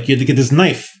was like you had to get this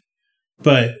knife,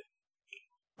 but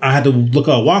I had to look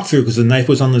at a walkthrough because the knife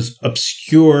was on this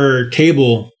obscure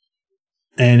table,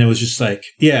 and it was just like,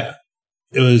 yeah,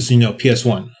 it was,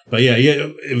 PS1. But yeah,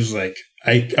 it was like,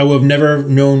 I would have never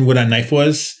known what that knife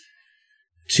was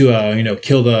to,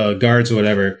 kill the guards or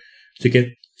whatever to get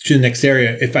to the next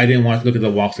area if I didn't want to look at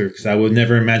the walkthrough, because I would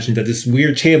never imagine that this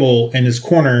weird table in this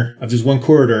corner of this one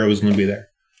corridor was going to be there.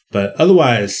 But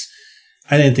otherwise,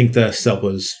 I didn't think the stealth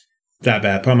was that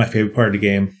bad. Probably my favorite part of the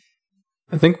game.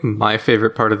 I think my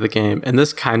favorite part of the game, and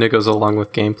this kind of goes along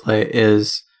with gameplay,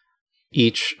 is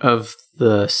each of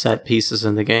the set pieces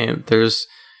in the game.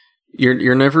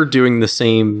 You're never doing the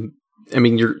same. I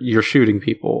mean, you're shooting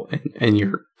people and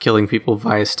you're killing people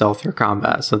via stealth or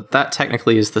combat. So that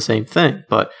technically is the same thing,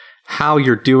 but how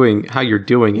you're doing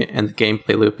it and the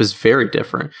gameplay loop is very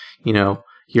different.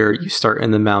 You start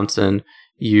in the mountain.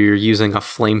 You're using a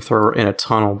flamethrower in a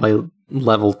tunnel by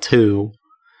level 2.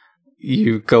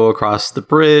 You go across the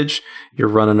bridge. You're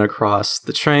running across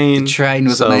the train. The train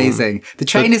was amazing. The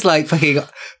train is like fucking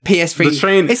PS3. The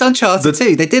train. It's Uncharted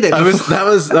 2. They did it.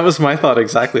 That was my thought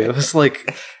exactly. I was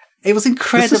like, it was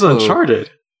incredible.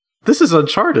 This is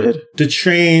Uncharted. The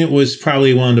train was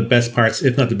probably one of the best parts,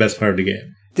 if not the best part of the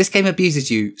game. This game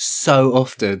abuses you so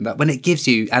often that when it gives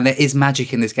you, and there is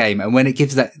magic in this game, and when it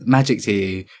gives that magic to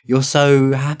you, you're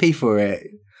so happy for it.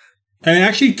 And I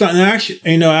actually thought, I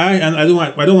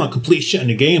don't want complete shit in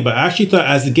the game, but I actually thought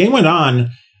as the game went on,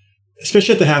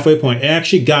 especially at the halfway point, it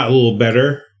actually got a little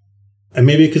better. And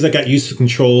maybe because I got used to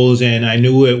controls and I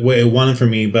knew what it wanted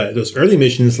from me, but those early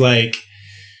missions, like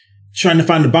trying to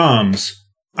find the bombs,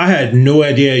 I had no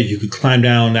idea you could climb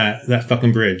down that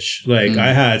fucking bridge. Like,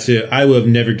 I would have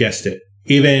never guessed it.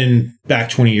 Even back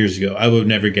 20 years ago, I would have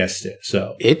never guessed it.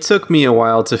 So it took me a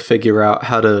while to figure out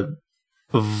how to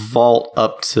vault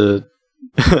up to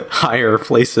higher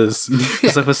places.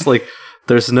 Because I was like,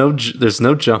 there's no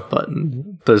jump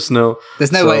button. There's no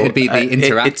way it'd be the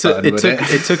interact button.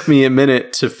 It took me a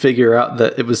minute to figure out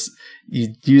that it was,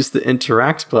 you use the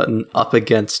interact button up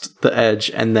against the edge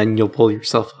and then you'll pull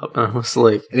yourself up. And I was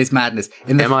like, it is madness.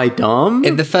 Am I dumb?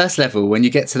 In the first level, when you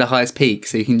get to the highest peak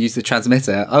so you can use the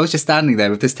transmitter, I was just standing there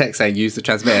with this text saying use the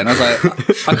transmitter, and I was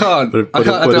like, I don't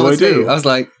know what to do. I was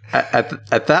like,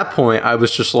 at that point I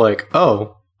was just like,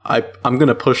 oh, I'm going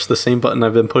to push the same button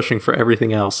I've been pushing for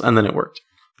everything else, and then it worked.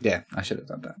 Yeah, I should have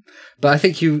done that. But I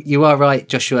think you are right,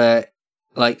 Joshua.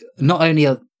 Like, not only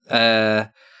are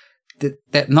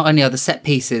the set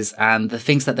pieces and the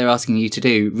things that they're asking you to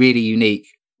do really unique,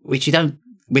 which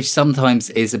sometimes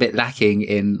is a bit lacking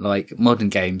in like modern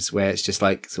games where it's just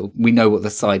like sort of, we know what the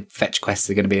side fetch quests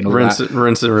are going to be and all rinse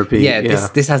and repeat. Yeah,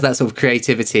 this has that sort of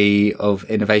creativity of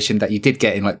innovation that you did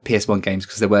get in like PS1 games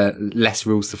because there were less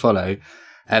rules to follow.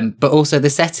 But also the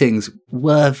settings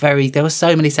there were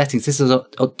so many settings. This was a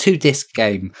 2-disc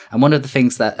game. And one of the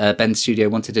things that Ben's studio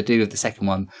wanted to do with the second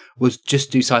one was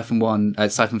just do Siphon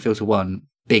Filter 1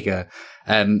 bigger.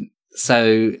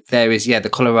 So there is, the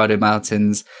Colorado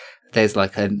Mountains. There's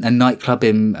like a nightclub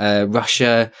in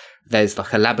Russia. There's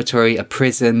like a laboratory, a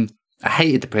prison. I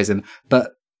hated the prison,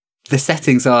 but the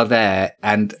settings are there.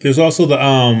 And there's also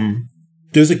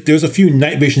there's a few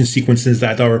night vision sequences that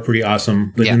I thought were pretty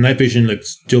awesome. Like the night vision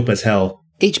looks dope as hell.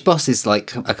 Each boss is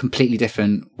like a completely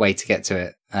different way to get to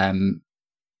it. That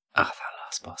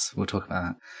last boss. We'll talk about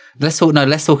that.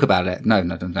 Let's talk about it. No. We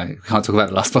can't talk about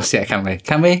the last boss yet, can we?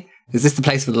 Can we? Is this the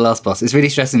place for the last boss? It's really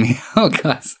stressing me out,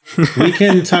 guys. We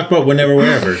can talk about whenever,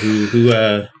 wherever.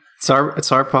 It's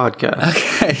our podcast.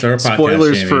 Okay. It's our podcast,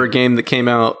 Spoilers Jamie. for a game that came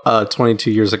out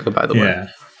 22 years ago, by the way.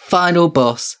 Final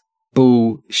boss.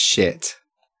 Bullshit.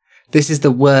 This is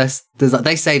the worst design.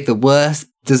 They saved the worst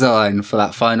design for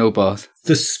that final boss.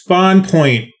 The spawn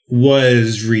point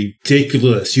was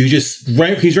ridiculous. He's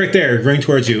right there, running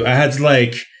towards you. I had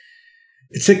to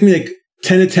it took me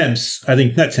 10 attempts. I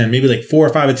think not 10, maybe 4 or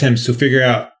 5 attempts to figure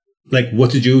out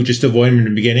what to do just to avoid him in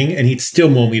the beginning, and he'd still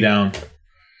mow me down.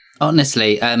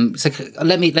 Honestly, so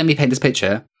let me paint this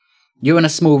picture. You're in a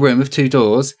small room with 2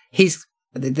 doors. He's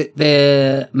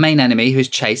the main enemy, who's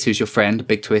Chase, who's your friend.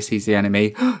 Big twist, he's the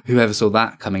enemy. Whoever saw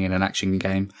that coming in an action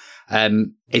game,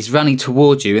 is running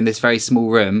towards you in this very small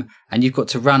room, and you've got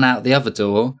to run out the other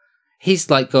door. He's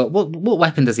got what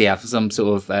weapon does he have? Some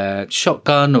sort of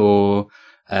shotgun or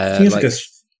I think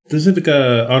it's does it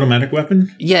a automatic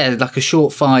weapon? Yeah, like a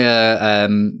short fire,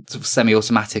 sort of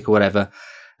semi-automatic or whatever.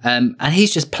 And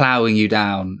he's just plowing you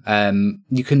down.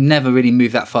 You can never really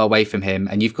move that far away from him,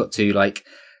 and you've got to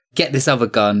get this other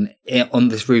gun on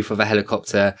this roof of a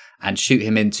helicopter and shoot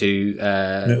him into.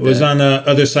 It was on the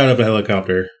other side of a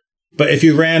helicopter, but if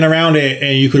you ran around it,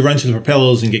 and you could run to the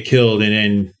propellers and get killed, and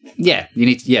then you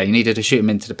needed to shoot him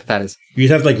into the propellers.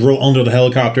 You'd have to roll under the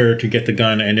helicopter to get the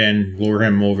gun, and then lure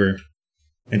him over,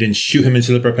 and then shoot him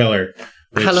into the propeller.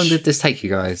 How long did this take you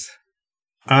guys?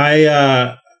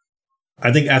 I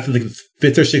think after the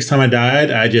 5th or 6th time I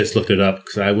died, I just looked it up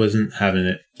because I wasn't having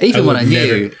it. Even when I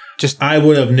knew, I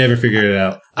would have never figured it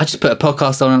out. I just put a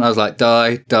podcast on and I was like,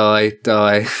 die.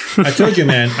 I told you,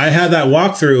 man. I had that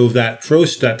walkthrough of that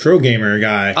pro gamer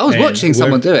guy. I was watching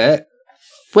someone do it.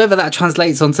 Whether that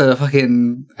translates onto the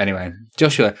fucking... Anyway,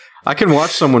 Joshua. I can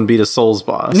watch someone beat a Souls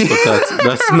boss, but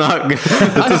that's not...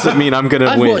 That doesn't mean I'm going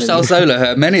to win. I've watched Al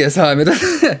Solo many a time.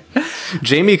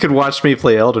 Jamie could watch me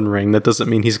play Elden Ring. That doesn't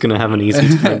mean he's going to have an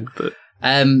easy time. But.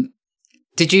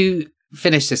 Did you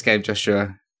finish this game,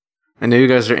 Joshua? I know you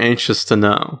guys are anxious to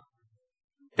know.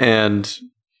 And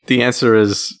the answer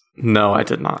is no, I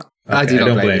did not. Okay, I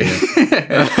don't blame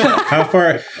you. How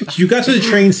far... You got to the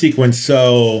train sequence,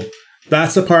 so...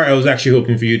 That's the part I was actually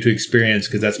hoping for you to experience,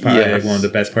 because that's probably one of the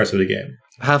best parts of the game.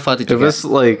 How far did you get?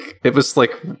 It was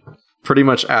pretty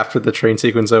much after the train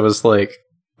sequence, I was like,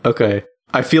 okay,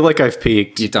 I feel like I've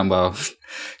peaked. You've done well.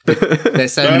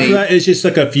 There's so many... After that, it's just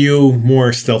a few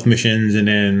more stealth missions, and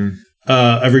then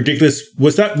a ridiculous...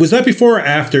 Was that before or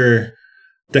after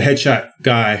the headshot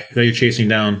guy that you're chasing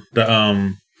down?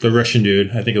 The Russian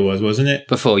dude, I think it was, wasn't it?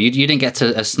 Before. You didn't get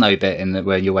to a snow bit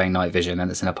where you're wearing night vision and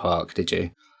it's in a park, did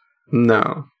you?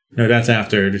 No, that's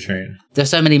after the train. There's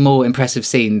so many more impressive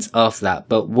scenes after that,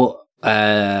 but what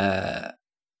I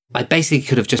basically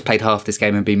could have just played half this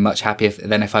game and been much happier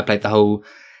than if I played the whole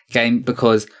game,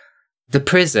 because the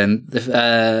prison,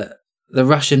 the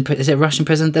Russian, is it a Russian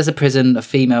prison? There's a prison, a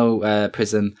female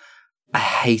prison. I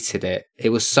hated it.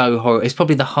 It was so horrible. It's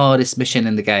probably the hardest mission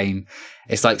in the game.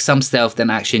 It's some stealth, then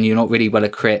action. You're not really well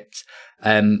equipped.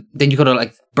 Then you've got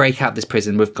to break out this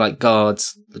prison with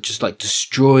guards just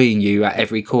destroying you at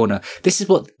every corner. This is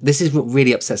what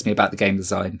really upsets me about the game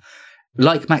design.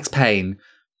 Like Max Payne,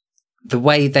 the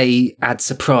way they add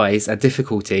surprise and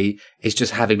difficulty is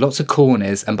just having lots of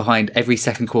corners, and behind every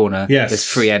second corner there's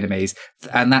 3 enemies,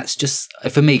 and that's just,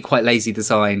 for me, quite lazy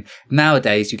design.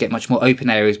 Nowadays you get much more open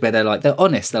areas where they're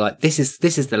honest. They're this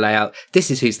is the layout,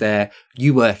 this is who's there,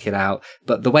 you work it out.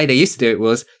 But the way they used to do it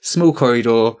was small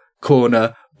corridor,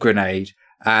 corner, grenade,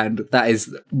 And that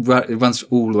is it runs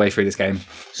all the way through this game.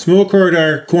 Small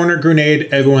corridor, corner grenade,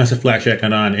 everyone has a flash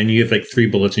icon on, and you have like 3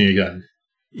 bullets in your gun.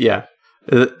 Yeah.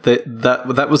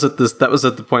 That was at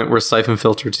the point where Siphon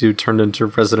Filter 2 turned into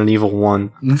Resident Evil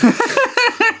 1.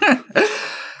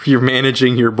 You're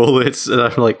managing your bullets, and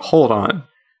I'm like, hold on.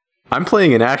 I'm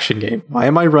playing an action game. Why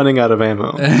am I running out of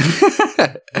ammo?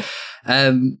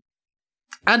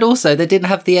 And also, they didn't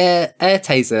have the air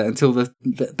taser until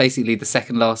basically the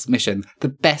second last mission. The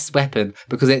best weapon,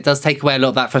 because it does take away a lot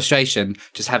of that frustration,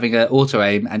 just having an auto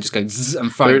aim and just going zzz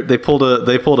and fire. They pulled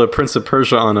a Prince of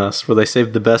Persia on us, where they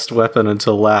saved the best weapon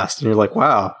until last, and you're like,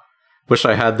 wow, wish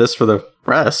I had this for the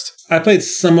rest. I played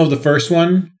some of the first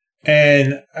one,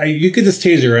 and you get this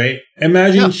taser, right?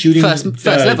 Imagine shooting first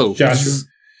level.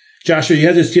 Joshua, you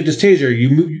have this taser.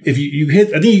 If you hit,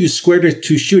 I think you use square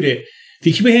to shoot it. If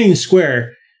you keep hitting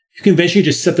square, you can eventually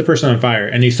just set the person on fire,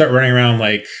 and you start running around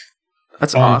like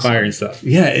that's on awesome. fire and stuff.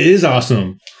 Yeah, it is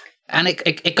awesome. And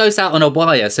it goes out on a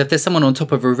wire, so if there's someone on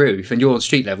top of a roof and you're on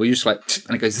street level, you just like,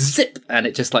 and it goes zip, and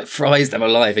it just like fries them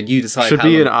alive, and you decide. Should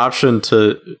be an option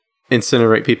to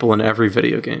incinerate people in every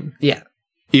video game. Yeah,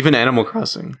 even Animal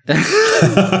Crossing.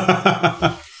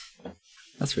 That's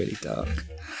really dark.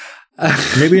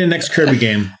 Maybe the next Kirby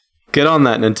game. Get on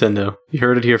that, Nintendo. You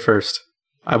heard it here first.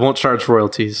 I won't charge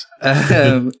royalties.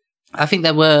 I think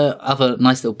there were other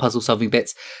nice little puzzle-solving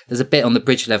bits. There's a bit on the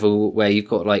bridge level where you've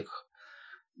got like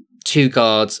 2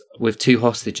 guards with 2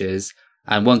 hostages,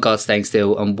 and 1 guard staying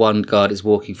still, and 1 guard is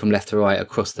walking from left to right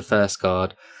across the first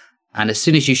guard. And as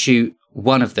soon as you shoot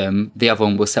one of them, the other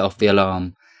one will set off the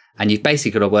alarm. And you've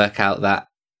basically got to work out that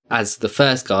as the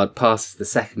first guard passes the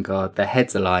second guard, their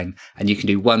heads align, and you can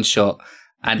do 1 shot.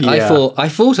 And I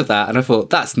thought of that, and I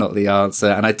thought, that's not the answer.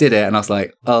 And I did it, and I was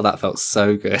like, oh, that felt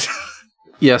so good.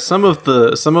 Yeah, some of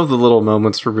the little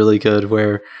moments were really good,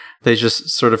 where they just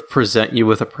sort of present you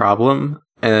with a problem,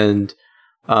 and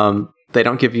they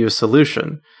don't give you a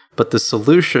solution. But the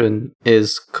solution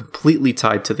is completely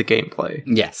tied to the gameplay.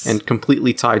 Yes. And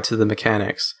completely tied to the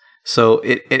mechanics. So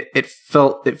it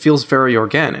feels very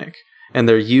organic. And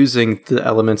they're using the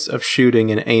elements of shooting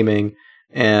and aiming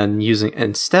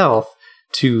and stealth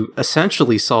to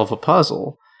essentially solve a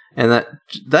puzzle, and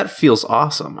that feels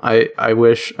awesome. I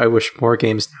wish more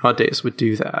games nowadays would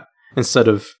do that instead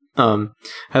of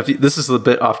this is a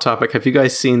bit off topic. Have you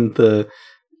guys seen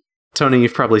Tony,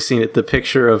 you've probably seen it, the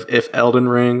picture of if Elden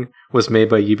Ring was made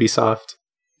by Ubisoft?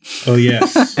 Oh,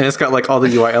 yes. And it's got like all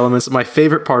the UI elements. My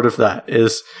favorite part of that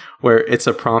is where it's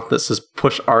a prompt that says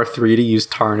push R3 to use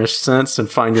Tarnished Sense and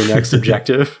find your next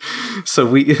objective.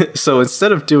 So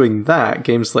instead of doing that,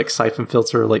 games like Siphon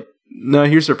Filter are like, no,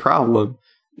 here's your problem.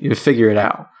 You figure it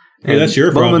out. Yeah, that's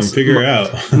your problem. Figure it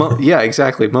out. Yeah,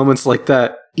 exactly. Moments like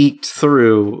that eked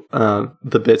through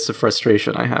the bits of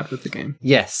frustration I had with the game.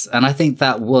 Yes, and I think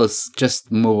that was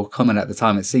just more common at the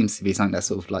time. It seems to be something that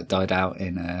sort of like died out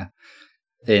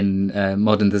in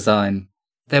modern design.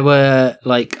 There were,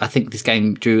 like, I think this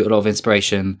game drew a lot of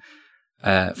inspiration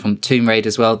from Tomb Raider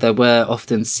as well. There were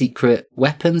often secret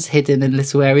weapons hidden in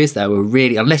little areas that were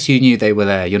really, unless you knew they were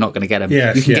there, you're not going to get them.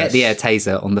 Yes, you can get the air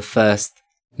taser on the first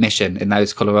mission in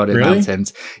those Colorado Really?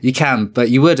 mountains. You can, but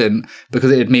you wouldn't,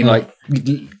 because it would mean like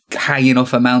hanging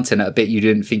off a mountain at a bit you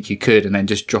didn't think you could, and then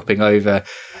just dropping over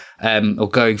or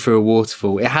going through a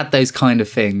waterfall. It had those kind of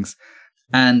things.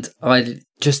 And I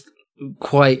just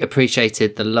quite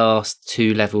appreciated the last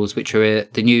 2 levels, which are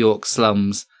the New York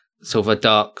slums, sort of a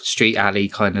dark street alley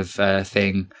kind of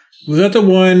thing. Was that the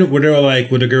one where they were like,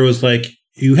 where the girl was like,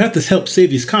 you have to help save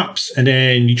these cops, and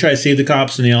then you try to save the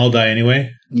cops and they all die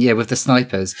anyway? Yeah, with the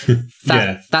snipers.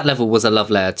 That level was a love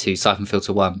letter to Siphon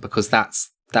Filter 1, because that's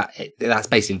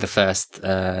basically the first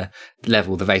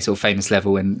level, the very sort of famous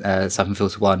level in Siphon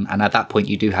Filter 1, and at that point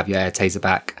you do have your air taser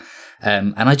back.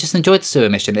 And I just enjoyed the sewer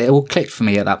mission. It all clicked for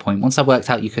me at that point. Once I worked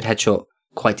out you could headshot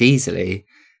quite easily,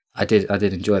 I did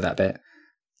enjoy that bit.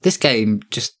 This game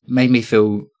just made me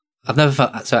feel, I've never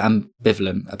felt so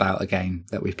ambivalent about a game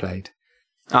that we've played.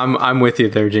 I'm with you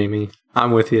there, Jamie.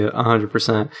 I'm with you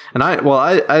 100%. And I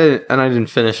didn't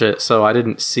finish it, so I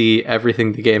didn't see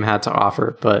everything the game had to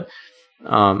offer, but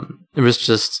it was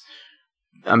just,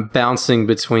 I'm bouncing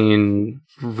between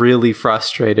really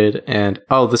frustrated and,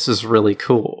 oh, this is really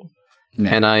cool. Yeah.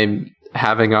 And I'm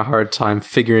having a hard time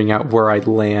figuring out where I'd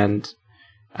land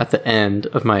at the end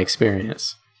of my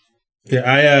experience.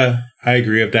 Yeah, I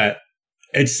agree with that.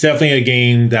 It's definitely a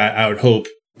game that I would hope,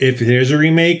 if there's a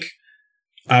remake,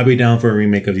 I'd be down for a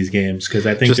remake of these games, because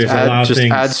I think there's a lot of things.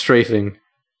 Just add strafing,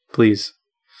 please.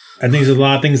 I think there's a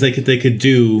lot of things they could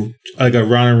do, like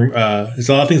there's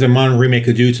a lot of things a modern remake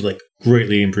could do to like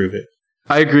greatly improve it.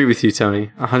 I agree with you,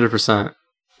 Tony, 100%.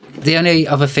 The only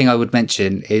other thing I would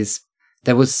mention is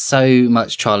there was so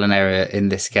much trial and error in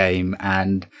this game,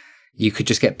 and you could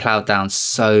just get plowed down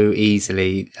so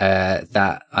easily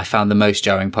that I found the most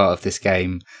jarring part of this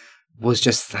game was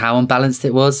just how unbalanced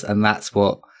it was, and that's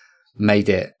what made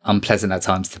it unpleasant at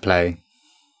times to play.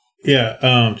 Yeah,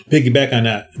 to piggyback on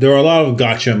that, there were a lot of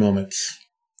gotcha moments.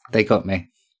 They got me.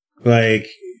 Like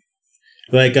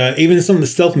even in some of the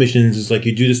stealth missions, it's like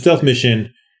you do the stealth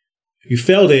mission, you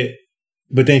failed it,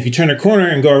 but then if you turn a corner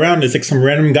and go around, it's like some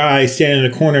random guy standing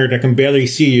in a corner that can barely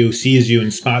see you, sees you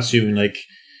and spots you, and like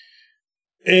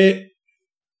it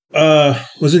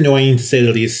was annoying to say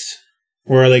the least.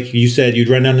 Or like you said, you'd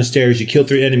run down the stairs, you kill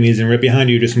 3 enemies, and right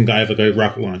behind you there's some guy with like a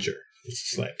rocket launcher. It's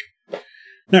just like,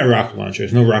 not rocket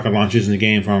launchers, no rocket launchers in the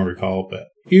game, if I don't recall, but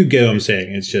you get what I'm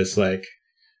saying. It's just like,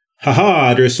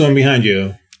 haha, there's someone behind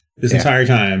you this entire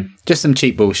time. Just some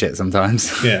cheap bullshit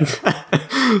sometimes. Yeah.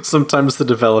 Sometimes the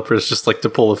developers just like to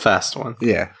pull a fast one.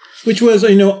 Yeah. Which was,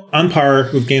 on par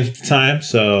with games at the time,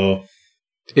 so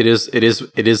It is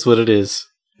what it is.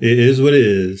 It is what it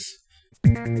is.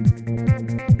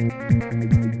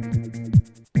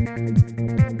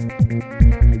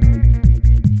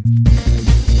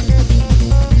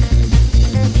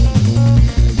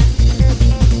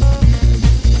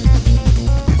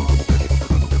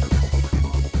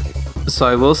 So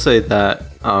I will say that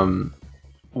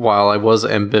while I was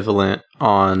ambivalent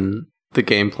on the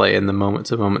gameplay and the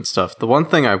moment-to-moment stuff, the one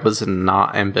thing I was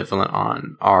not ambivalent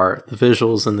on are the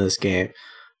visuals in this game.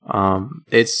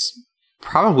 It's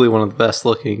probably one of the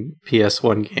best-looking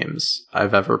PS1 games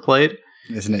I've ever played.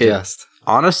 Isn't it just?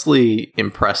 Honestly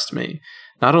impressed me.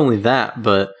 Not only that,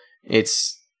 but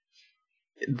it's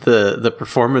the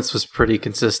performance was pretty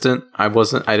consistent. I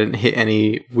didn't hit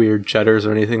any weird jitters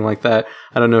or anything like that.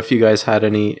 I don't know if you guys had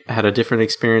a different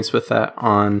experience with that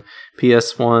on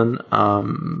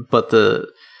PS1. But the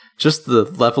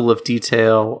level of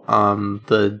detail,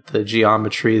 the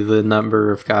geometry, the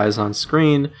number of guys on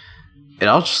screen, it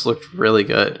all just looked really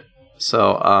good.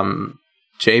 So,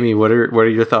 Jamie, what are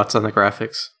your thoughts on the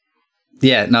graphics?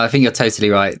 Yeah, no, I think you're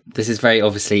totally right. This is very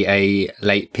obviously a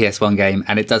late PS1 game,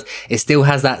 and it still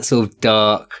has that sort of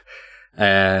dark,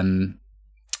 kind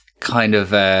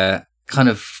of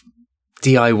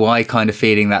DIY kind of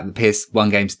feeling that the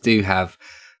PS1 games do have.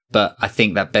 But I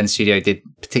think that Bend Studio did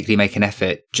particularly make an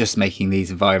effort just making these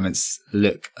environments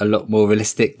look a lot more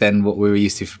realistic than what we were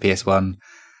used to for PS1.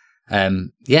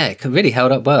 It really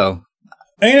held up well.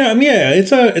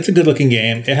 It's a good looking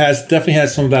game. It definitely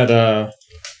has some of that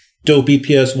dopey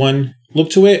PS1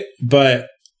 look to it, but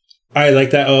I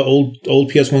like that old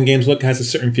PS1 games look. It has a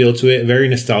certain feel to it, very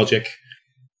nostalgic.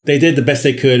 They did the best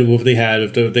they could with what they had.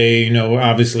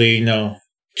 Obviously,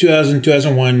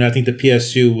 2001, I think the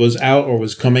PS2 was out or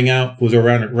was coming out, was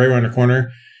right around the corner.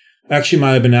 Actually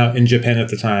might have been out in Japan at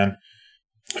the time,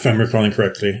 if I'm recalling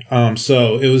correctly.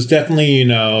 So it was definitely,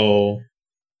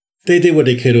 they did what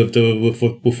they could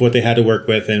with what they had to work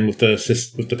with, and with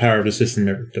the power of the system,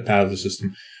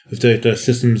 with the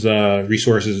system's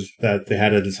resources that they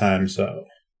had at the time. So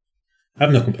I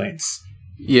have no complaints.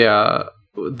 Yeah,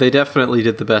 they definitely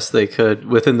did the best they could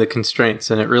within the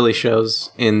constraints, and it really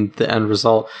shows in the end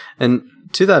result. And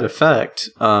to that effect,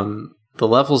 the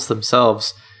levels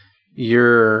themselves,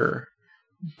 they're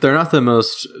not the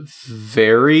most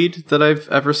varied that I've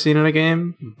ever seen in a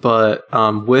game, but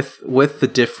with the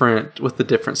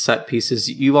different set pieces,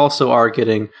 you also are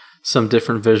getting some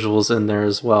different visuals in there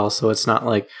as well. So it's not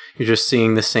like you're just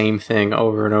seeing the same thing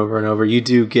over and over and over. You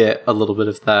do get a little bit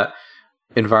of that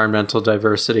environmental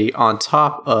diversity on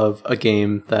top of a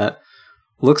game that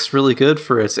looks really good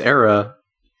for its era.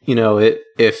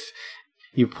 If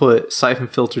you put Siphon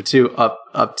Filter 2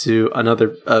 up to another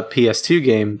PS2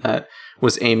 game that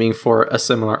was aiming for a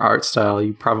similar art style,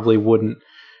 you probably wouldn't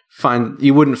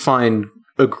find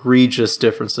egregious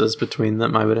differences between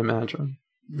them, I would imagine.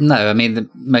 No, I mean, the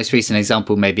most recent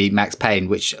example may be Max Payne,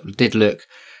 which did look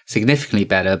significantly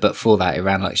better, but for that it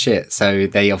ran like shit. So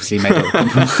they obviously made a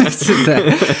compromise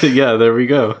there. Yeah, there we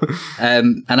go.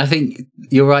 And I think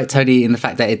you're right, Tony, in the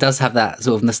fact that it does have that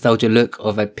sort of nostalgia look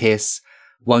of a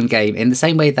PS1 game, in the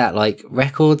same way that like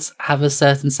records have a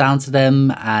certain sound to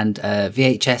them, and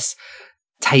VHS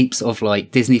tapes of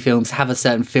like Disney films have a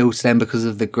certain feel to them because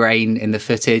of the grain in the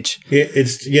footage. Yeah,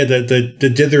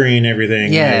 the dithering and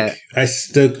everything. Yeah, like,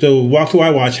 the walkthrough I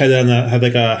watched had it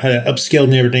upscaled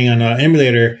and everything on an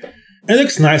emulator. It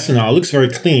looks nice and all. It looks very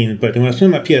clean. But when I was playing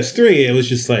my PS3, it was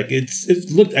just like it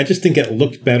looked. I just think it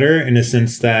looked better in the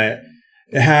sense that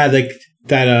it had like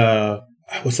that.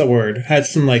 What's that word? It had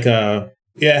some like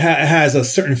it has a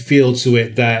certain feel to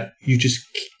it that you just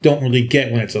don't really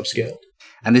get when it's upscaled.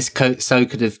 And this so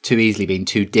could have too easily been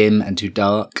too dim and too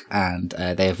dark, and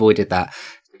they avoided that.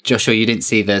 Joshua, you didn't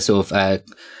see the sort of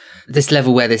this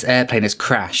level where this airplane has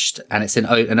crashed, and it's an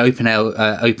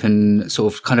open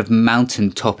sort of kind of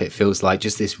mountain top. It feels like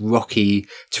just this rocky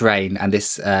terrain, and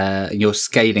this you're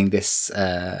scaling this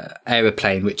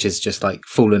aeroplane, which is just like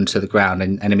fallen to the ground,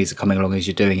 and enemies are coming along as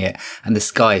you're doing it, and the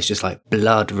sky is just like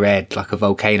blood red, like a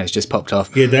volcano's just popped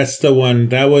off. Yeah, that's the one.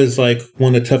 That was like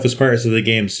one of the toughest parts of the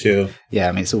games too. Yeah,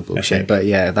 I mean it's all bullshit, but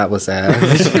yeah, that was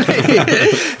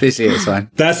visually it's fine.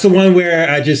 That's the one where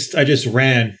I just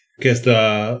ran because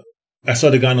I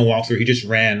saw the guy in the walkthrough. He just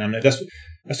ran. I'm like, that's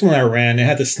the one I ran. It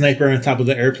had the sniper on top of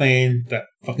the airplane, that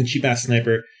fucking cheap ass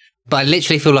sniper. But I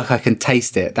literally feel like I can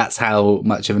taste it. That's how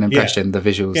much of an impression the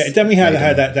visuals. Yeah, it definitely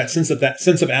had that sense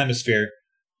of atmosphere.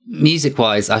 Music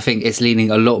wise, I think it's leaning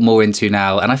a lot more into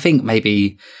now, and I think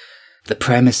maybe the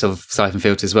premise of Siphon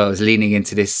Filter as well is leaning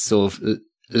into this sort of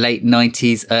late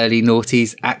 90s, early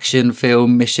noughties action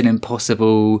film, Mission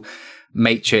Impossible,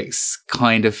 Matrix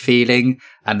kind of feeling,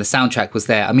 and the soundtrack was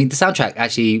there. I mean, the soundtrack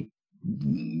actually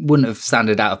wouldn't have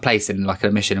sounded out of place in like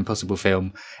a Mission Impossible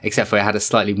film, except for it had a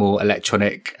slightly more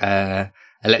electronic,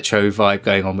 electro vibe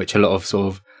going on, which a lot of sort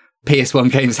of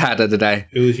PS1 games had at the day.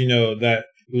 It was, that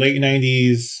late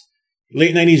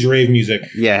 90s rave music.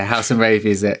 Yeah, house and rave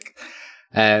music.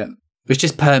 Which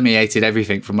just permeated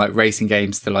everything from like racing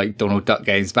games to like Donald Duck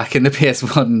games back in the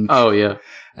PS1. Oh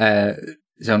yeah,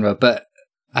 genre. But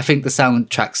I think the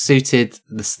soundtrack suited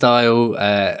the style.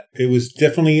 It was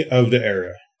definitely of the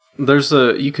era.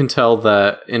 You can tell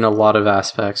that in a lot of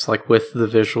aspects, like with the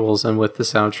visuals and with the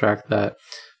soundtrack, that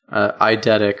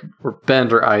Eidetic or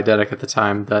Bend or Eidetic at the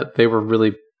time, that they were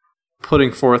really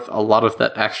putting forth a lot of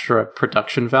that extra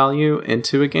production value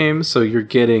into a game. So you're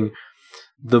getting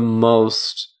the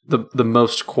most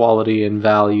quality and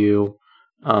value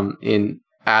in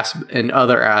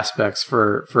other aspects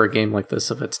for a game like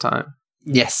this of its time.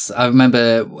 Yes, I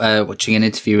remember watching an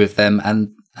interview with them,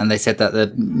 and they said that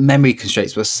the memory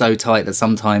constraints were so tight that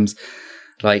sometimes,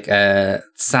 like,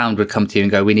 sound would come to you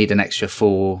and go, "We need an extra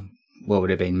 4." What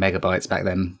would it have been? Megabytes back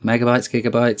then? Megabytes,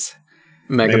 gigabytes,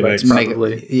 megabytes,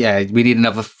 probably. Yeah, we need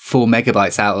another 4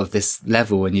 megabytes out of this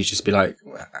level, and you just be like,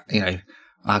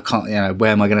 I can't.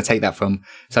 Where am I going to take that from?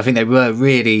 So I think they were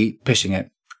really pushing it.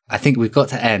 I think we've got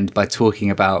to end by talking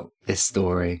about this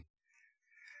story.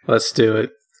 Let's do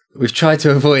it. We've tried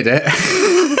to avoid it.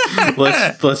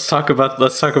 let's talk about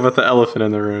the elephant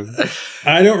in the room.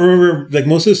 I don't remember like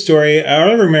most of the story. I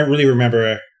don't really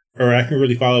remember, or I can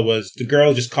really follow, was the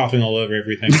girl just coughing all over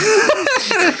everything.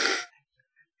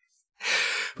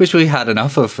 Which we had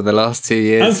enough of for the last 2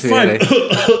 years. I'm fine.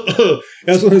 I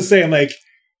was going to say, I'm like,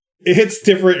 it hits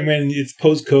different when it's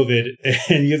post-COVID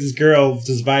and you have this girl with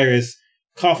this virus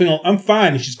coughing. I'm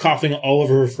fine. She's coughing all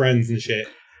over her friends and shit.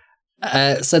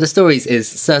 So the story is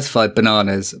certified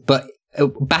bananas, but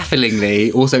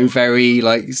bafflingly also very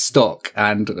like stock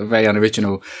and very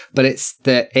unoriginal. But it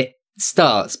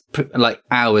starts like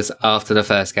hours after the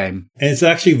first game, and it's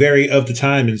actually very of the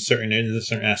time in certain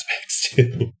aspects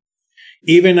too.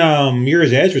 Even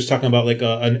Mirror's Edge was talking about like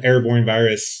an airborne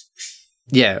virus.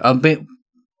 Yeah,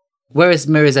 whereas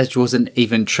Mirror's Edge wasn't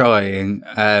even trying.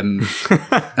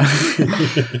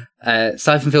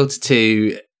 Siphon Filter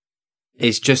 2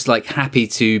 is just like happy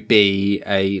to be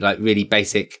a like really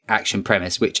basic action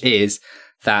premise, which is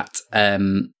that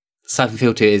Siphon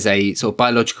Filter is a sort of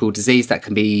biological disease that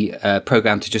can be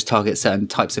programmed to just target certain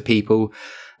types of people.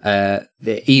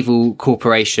 The evil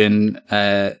corporation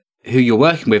who you're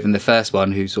working with in the first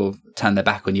one, who sort of turned their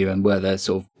back on you and were the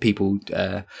sort of people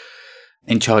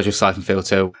in charge of Siphon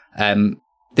Filter.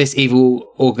 This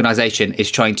evil organization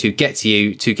is trying to get to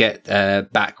you to get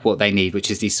back what they need, which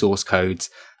is these source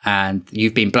codes. And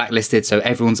you've been blacklisted, so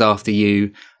everyone's after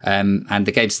you. And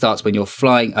the game starts when you're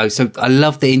flying. Oh, so I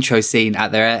love the intro scene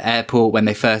at their airport when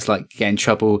they first like get in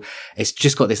trouble. It's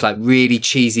just got this like really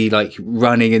cheesy, like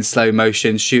running in slow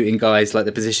motion, shooting guys, like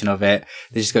the position of it.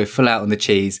 They just go full out on the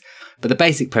cheese. But the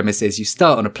basic premise is you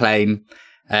start on a plane,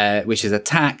 which is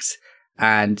attacked,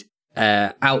 and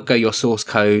out go your source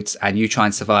codes, and you try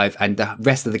and survive. And the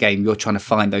rest of the game, you're trying to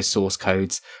find those source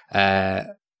codes,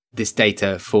 this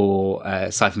data for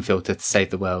Siphon Filter to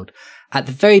save the world. At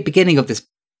the very beginning of this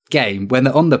game, when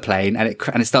they're on the plane and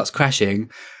it starts crashing,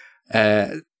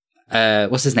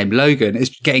 what's his name? Logan is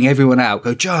getting everyone out.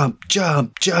 Go jump,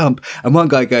 jump, jump. And one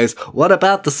guy goes, "What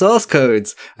about the source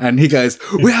codes?" And he goes,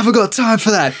 "We haven't got time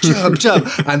for that. Jump, jump."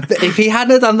 And if he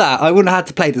hadn't done that, I wouldn't have had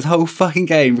to play this whole fucking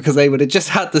game because they would have just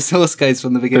had the source codes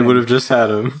from the beginning. They would have just had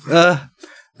them.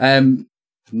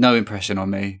 No impression on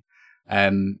me.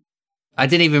 I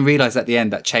didn't even realize at the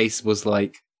end that Chase was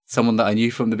like someone that I knew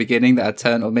from the beginning that had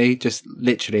turned on me. Just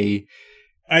literally.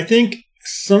 I think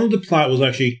some of the plot was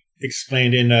actually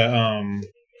explained in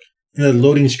the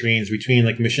loading screens between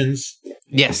like missions.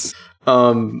 Yes.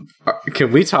 Can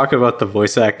we talk about the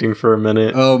voice acting for a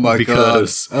minute? Oh my god.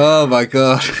 Oh my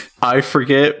god. I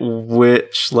forget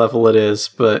which level it is,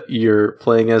 but you're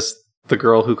playing as the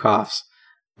girl who coughs,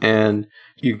 and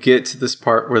you get to this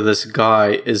part where this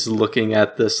guy is looking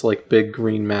at this like big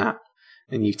green map,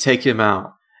 and you take him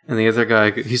out, and the other guy,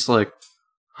 he's like,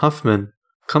 Huffman,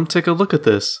 come take a look at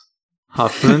this.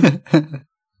 Huffman?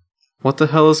 What the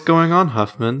hell is going on,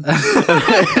 Huffman?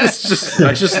 I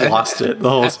just lost it the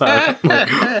whole time. Like,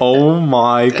 oh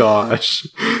my gosh.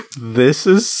 This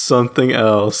is something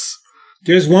else.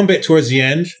 There's one bit towards the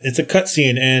end. It's a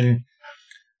cutscene, and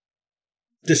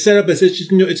the setup is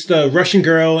it's the Russian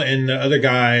girl and the other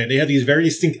guy. They have these very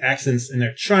distinct accents, and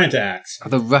they're trying to act.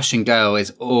 The Russian girl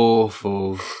is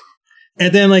awful.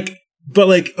 And then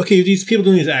okay, these people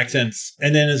doing these accents,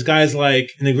 and then this guy's like,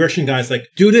 and the Russian guy's like,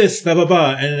 do this, blah blah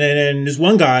blah, and then this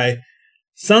one guy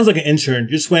sounds like an intern,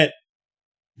 just went,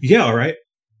 yeah, all right.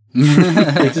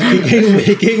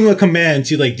 He gave him a command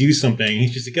to like do something.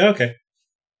 He's just like, oh, okay.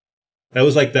 That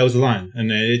was the line, and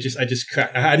then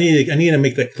I needed to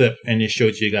make that clip and just show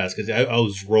it to you guys because I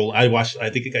was rolling. I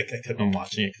think I kept on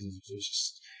watching it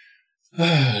because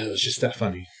it was just that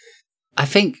funny. I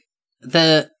think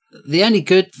the only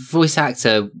good voice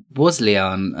actor was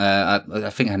Leon. I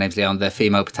think her name's Leon, the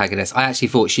female protagonist. I actually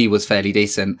thought she was fairly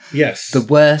decent. Yes. The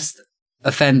worst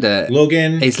offender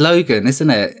Logan is Logan, isn't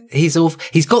it? He's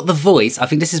got the voice. I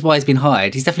think this is why he's been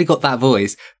hired. He's definitely got that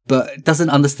voice, but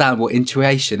doesn't understand what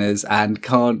intuition is and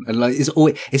can't. And like, it's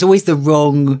always the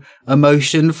wrong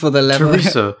emotion for the level.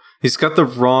 Teresa, he's got the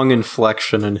wrong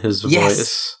inflection in his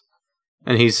voice,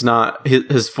 and he's not.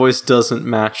 His voice doesn't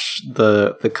match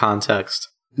the context.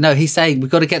 No, he's saying we've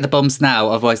got to get the bombs now,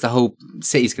 otherwise the whole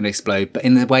city's going to explode. But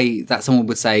in the way that someone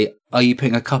would say, "Are you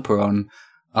putting a cuppa on?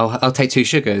 I'll take 2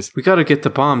 sugars." We got to get the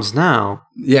bombs now.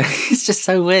 Yeah, it's just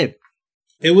so weird.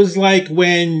 It was like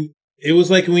when you're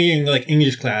in like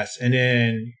English class, and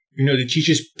then the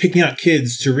teacher's picking out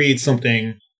kids to read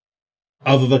something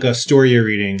out of like a story you're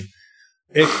reading.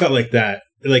 It felt like that.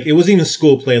 Like it wasn't even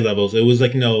school play levels. It was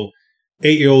like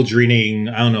 8-year-olds reading,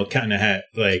 I don't know, Cat in the Hat.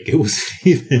 Like it was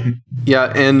even.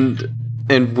 Yeah,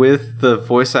 and with the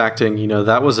voice acting,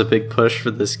 that was a big push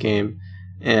for this game.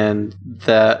 And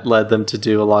that led them to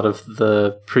do a lot of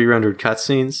the pre-rendered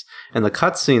cutscenes. And the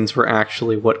cutscenes were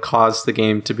actually what caused the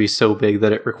game to be so big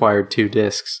that it required 2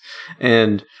 discs.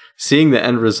 And seeing the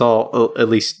end result, at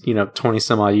least, 20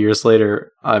 some odd years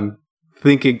later, I'm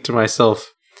thinking to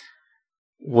myself,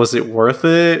 was it worth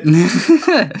it?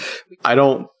 I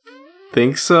don't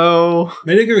think so.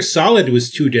 Metal Gear Solid was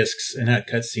 2 discs and had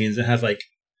cutscenes. It had like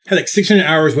 600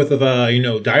 hours worth of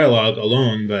dialogue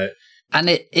alone, but. And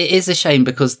it is a shame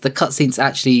because the cutscenes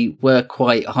actually were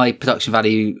quite high production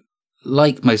value,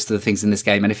 like most of the things in this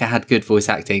game. And if it had good voice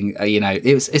acting,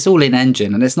 it's all in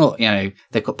engine, and it's not,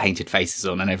 they've got painted faces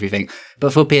on and everything.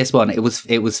 But for PS1,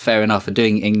 it was fair enough. And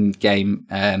doing in-game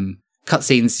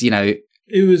cutscenes,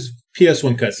 it was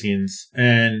PS1 cutscenes,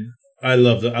 and I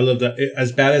love that.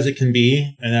 As bad as it can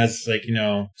be, and as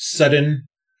sudden,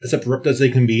 as abrupt as they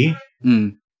can be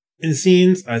in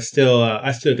scenes, I still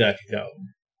got kick out.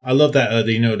 I love that,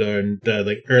 the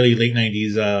like early late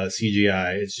 90s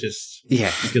CGI. It's just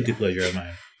a guilty pleasure of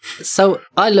mine. So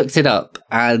I looked it up,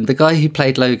 and the guy who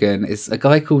played Logan is a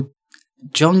guy called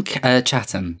John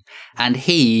Chatham, and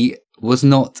he was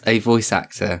not a voice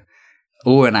actor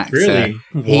or an actor. Really?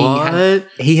 What?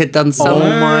 He had done some.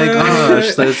 Oh my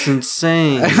gosh, that's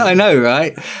insane! I know,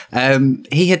 right?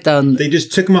 He had done. They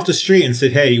just took him off the street and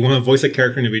said, "Hey, you want to voice a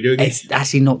character in a video game?" It's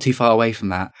actually not too far away from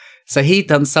that. So he'd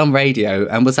done some radio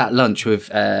and was at lunch with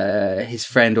his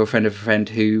friend or friend of a friend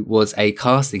who was a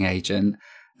casting agent,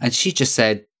 and she just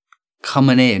said, "Come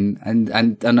on in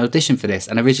and audition for this."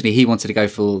 And originally he wanted to go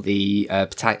for the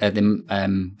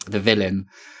villain,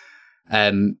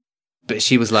 but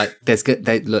she was like,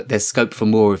 "There's scope for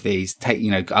more of these.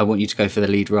 I want you to go for the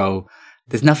lead role."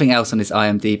 There's nothing else on his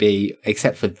IMDb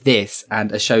except for this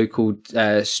and a show called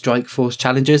Strike Force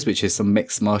Challengers, which is some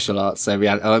mixed martial arts. So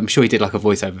I'm sure he did like a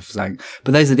voiceover for something.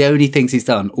 But those are the only things he's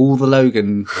done. All the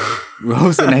Logan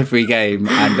roles in every game,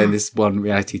 and then this one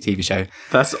reality TV show.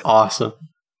 That's awesome.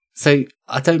 So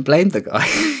I don't blame the guy.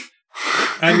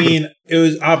 I mean, it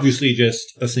was obviously just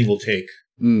a single take.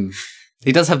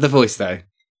 He does have the voice, though.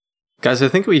 Guys, I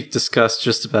think we've discussed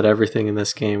just about everything in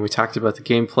this game. We talked about the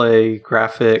gameplay,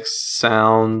 graphics,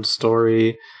 sound,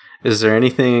 story. Is there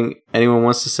anything anyone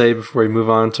wants to say before we move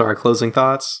on to our closing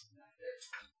thoughts?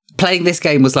 playing this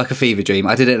game was like a fever dream.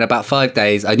 I did it in about 5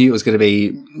 days. I knew it was going to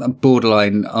be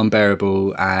borderline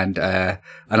unbearable, and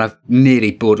I've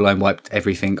nearly borderline wiped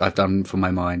everything I've done from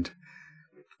my mind.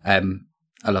 I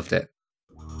loved it.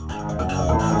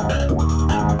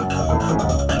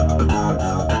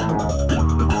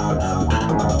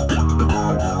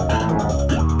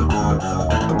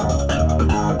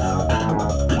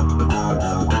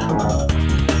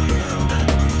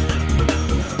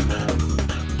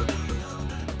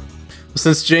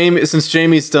 Since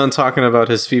Jamie's done talking about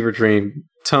his fever dream,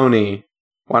 Tony,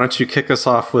 why don't you kick us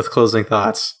off with closing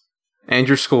thoughts and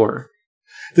your score?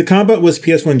 The combat was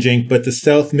PS1 jank, but the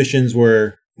stealth missions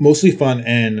were mostly fun,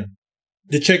 and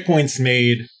the checkpoints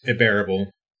made it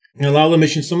bearable. And a lot of the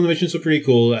missions, some of the missions were pretty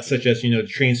cool, such as, the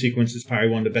train sequence is probably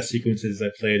one of the best sequences I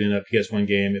played in a PS1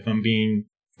 game. If I'm being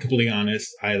completely honest,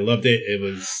 I loved it. It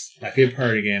was my favorite part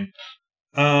of the game.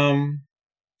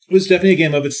 It was definitely a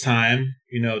game of its time.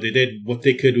 They did what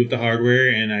they could with the hardware,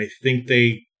 and I think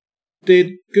they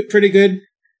did pretty good,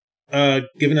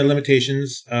 given the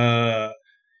limitations.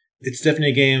 It's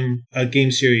definitely a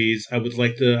game series I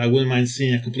wouldn't mind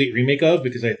seeing a complete remake of,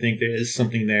 because I think there is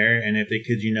something there, and if they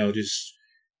could, just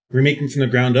remake them from the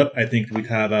ground up, I think we'd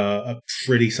have a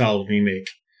pretty solid remake.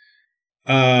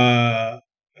 I'd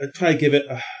probably give it,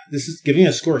 giving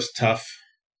a score is tough.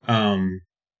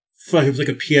 If it was like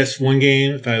a PS1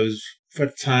 game, if I was at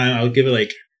the time, I'd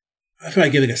probably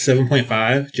give it a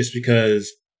 7.5, just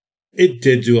because it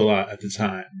did do a lot at the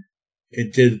time.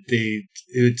 It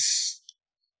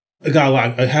got a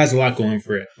lot. It has a lot going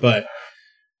for it, but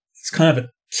it's kind of a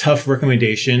tough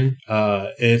recommendation.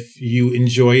 If you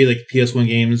enjoy like PS1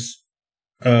 games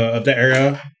of that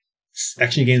era,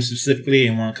 action games specifically,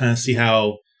 and want to kind of see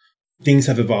how things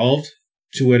have evolved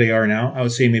to where they are now, I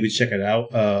would say maybe check it out.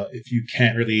 If you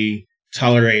can't really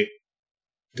tolerate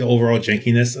the overall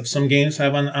jankiness of some games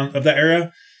of that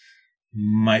era,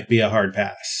 might be a hard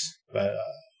pass. But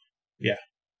yeah.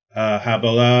 How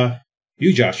about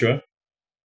you, Joshua?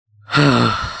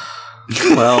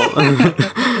 Well,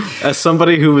 as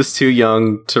somebody who was too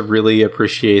young to really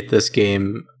appreciate this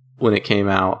game when it came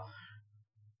out,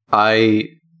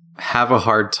 I have a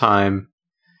hard time.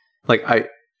 Like,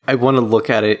 I want to look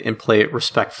at it and play it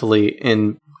respectfully,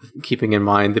 in keeping in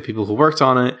mind the people who worked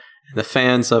on it and the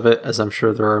fans of it, as I'm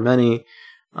sure there are many.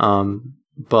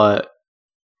 But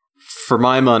for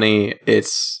my money, it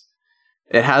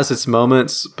has its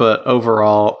moments, but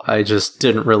overall, I just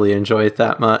didn't really enjoy it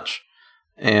that much.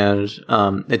 And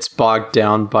it's bogged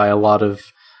down by a lot of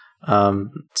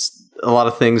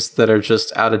things that are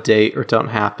just out of date or don't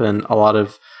happen. A lot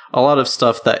of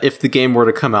stuff that, if the game were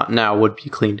to come out now, would be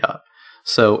cleaned up.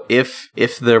 So if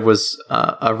there was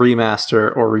a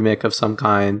remaster or remake of some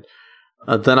kind,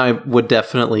 then I would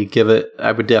definitely give it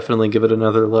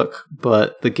another look.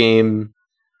 But the game,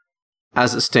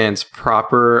 as it stands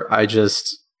proper, I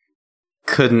just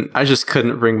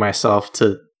couldn't bring myself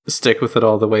to stick with it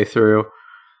all the way through.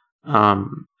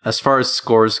 As far as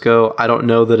scores go, I don't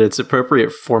know that it's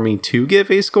appropriate for me to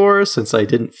give a score, since I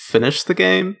didn't finish the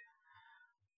game.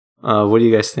 What do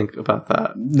you guys think about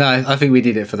that? No, I think we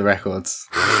need it for the records.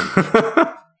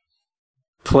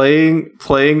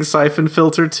 Playing Siphon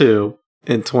Filter 2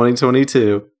 in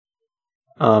 2022,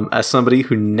 as somebody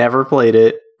who never played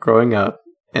it growing up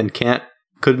and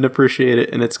couldn't appreciate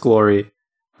it in its glory,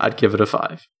 I'd give it a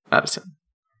 5 out of 10.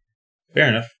 Fair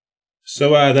enough. So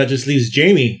that just leaves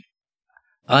Jamie.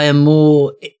 I am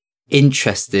more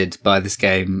interested by this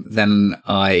game than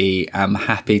I am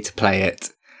happy to play it.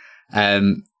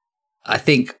 I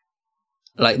think,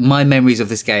 like, my memories of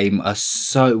this game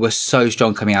were so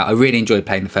strong coming out. I really enjoyed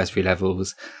playing the first 3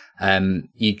 levels.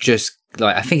 You just,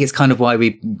 like, I think it's kind of why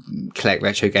we collect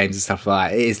retro games and stuff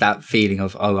like that. It is that feeling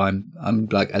of, oh, I'm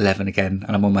like 11 again,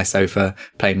 and I'm on my sofa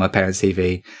playing my parents'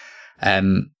 TV.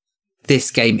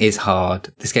 This game is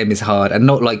hard. And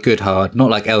not like good hard, not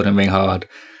like Elden Ring hard,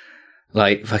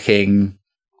 like fucking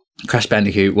Crash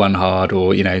Bandicoot 1 hard,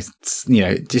 or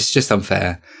just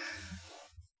unfair.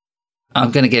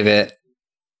 I'm gonna give it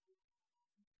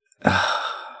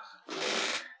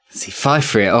 5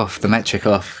 for it off, the metric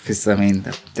off, because I mean,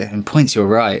 in points you're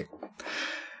right.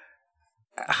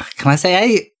 Can I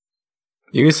say 8?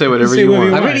 You can say whatever you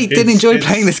want. I really did enjoy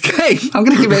playing this game. I'm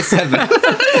going to give it a 7.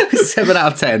 7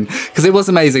 out of 10. Because it was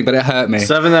amazing, but it hurt me.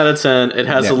 7 out of 10. It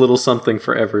has a little something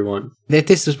for everyone. If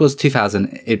this was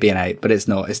 2000, it'd be an 8, but it's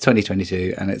not. It's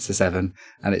 2022, and it's a 7,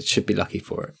 and it should be lucky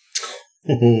for it.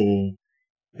 Oh.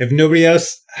 If nobody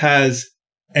else has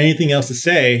anything else to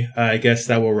say, I guess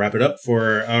that will wrap it up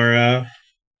for our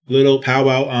little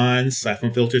powwow on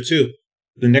Siphon Filter 2.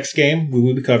 The next game we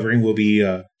will be covering will be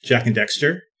Jak and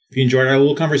Daxter. if you enjoyed our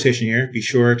little conversation here, be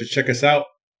sure to check us out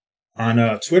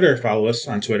on Twitter. Follow us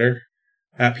on Twitter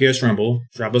at PS Rumble.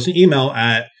 Drop us an email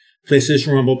at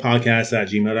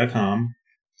PlayStationRumblePodcast@gmail.com.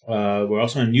 We're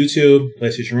also on YouTube,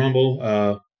 PlayStation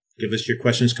Rumble. Give us your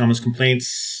questions, comments,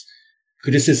 complaints,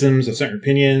 criticisms of certain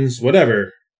opinions,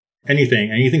 whatever.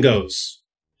 Anything goes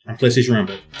on PlayStation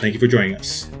Rumble. Thank you for joining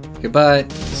us. Goodbye.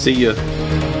 See ya.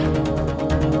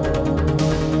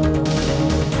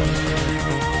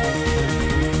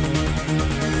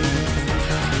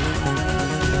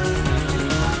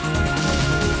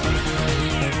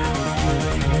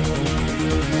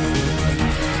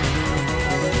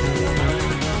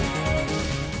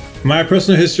 My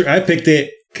personal history, I picked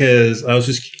it because I was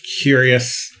just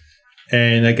curious.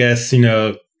 And I guess,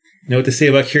 know what to say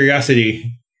about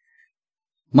curiosity.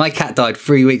 My cat died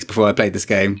 3 weeks before I played this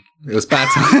game. It was bad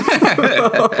time.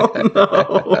 Oh,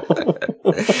 no.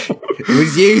 It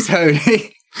was you,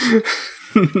 Tony.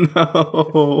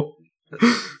 No.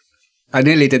 I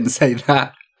nearly didn't say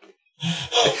that.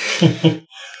 Don't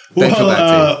feel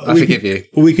bad, I forgive you.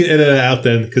 We can edit it out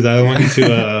then, because I don't want you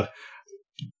to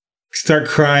start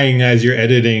crying as you're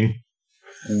editing.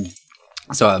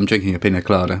 Sorry, I'm drinking a pina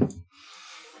colada.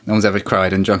 No one's ever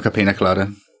cried and drunk a pina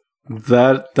colada.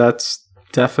 That's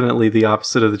definitely the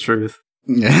opposite of the truth.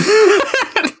 Yeah.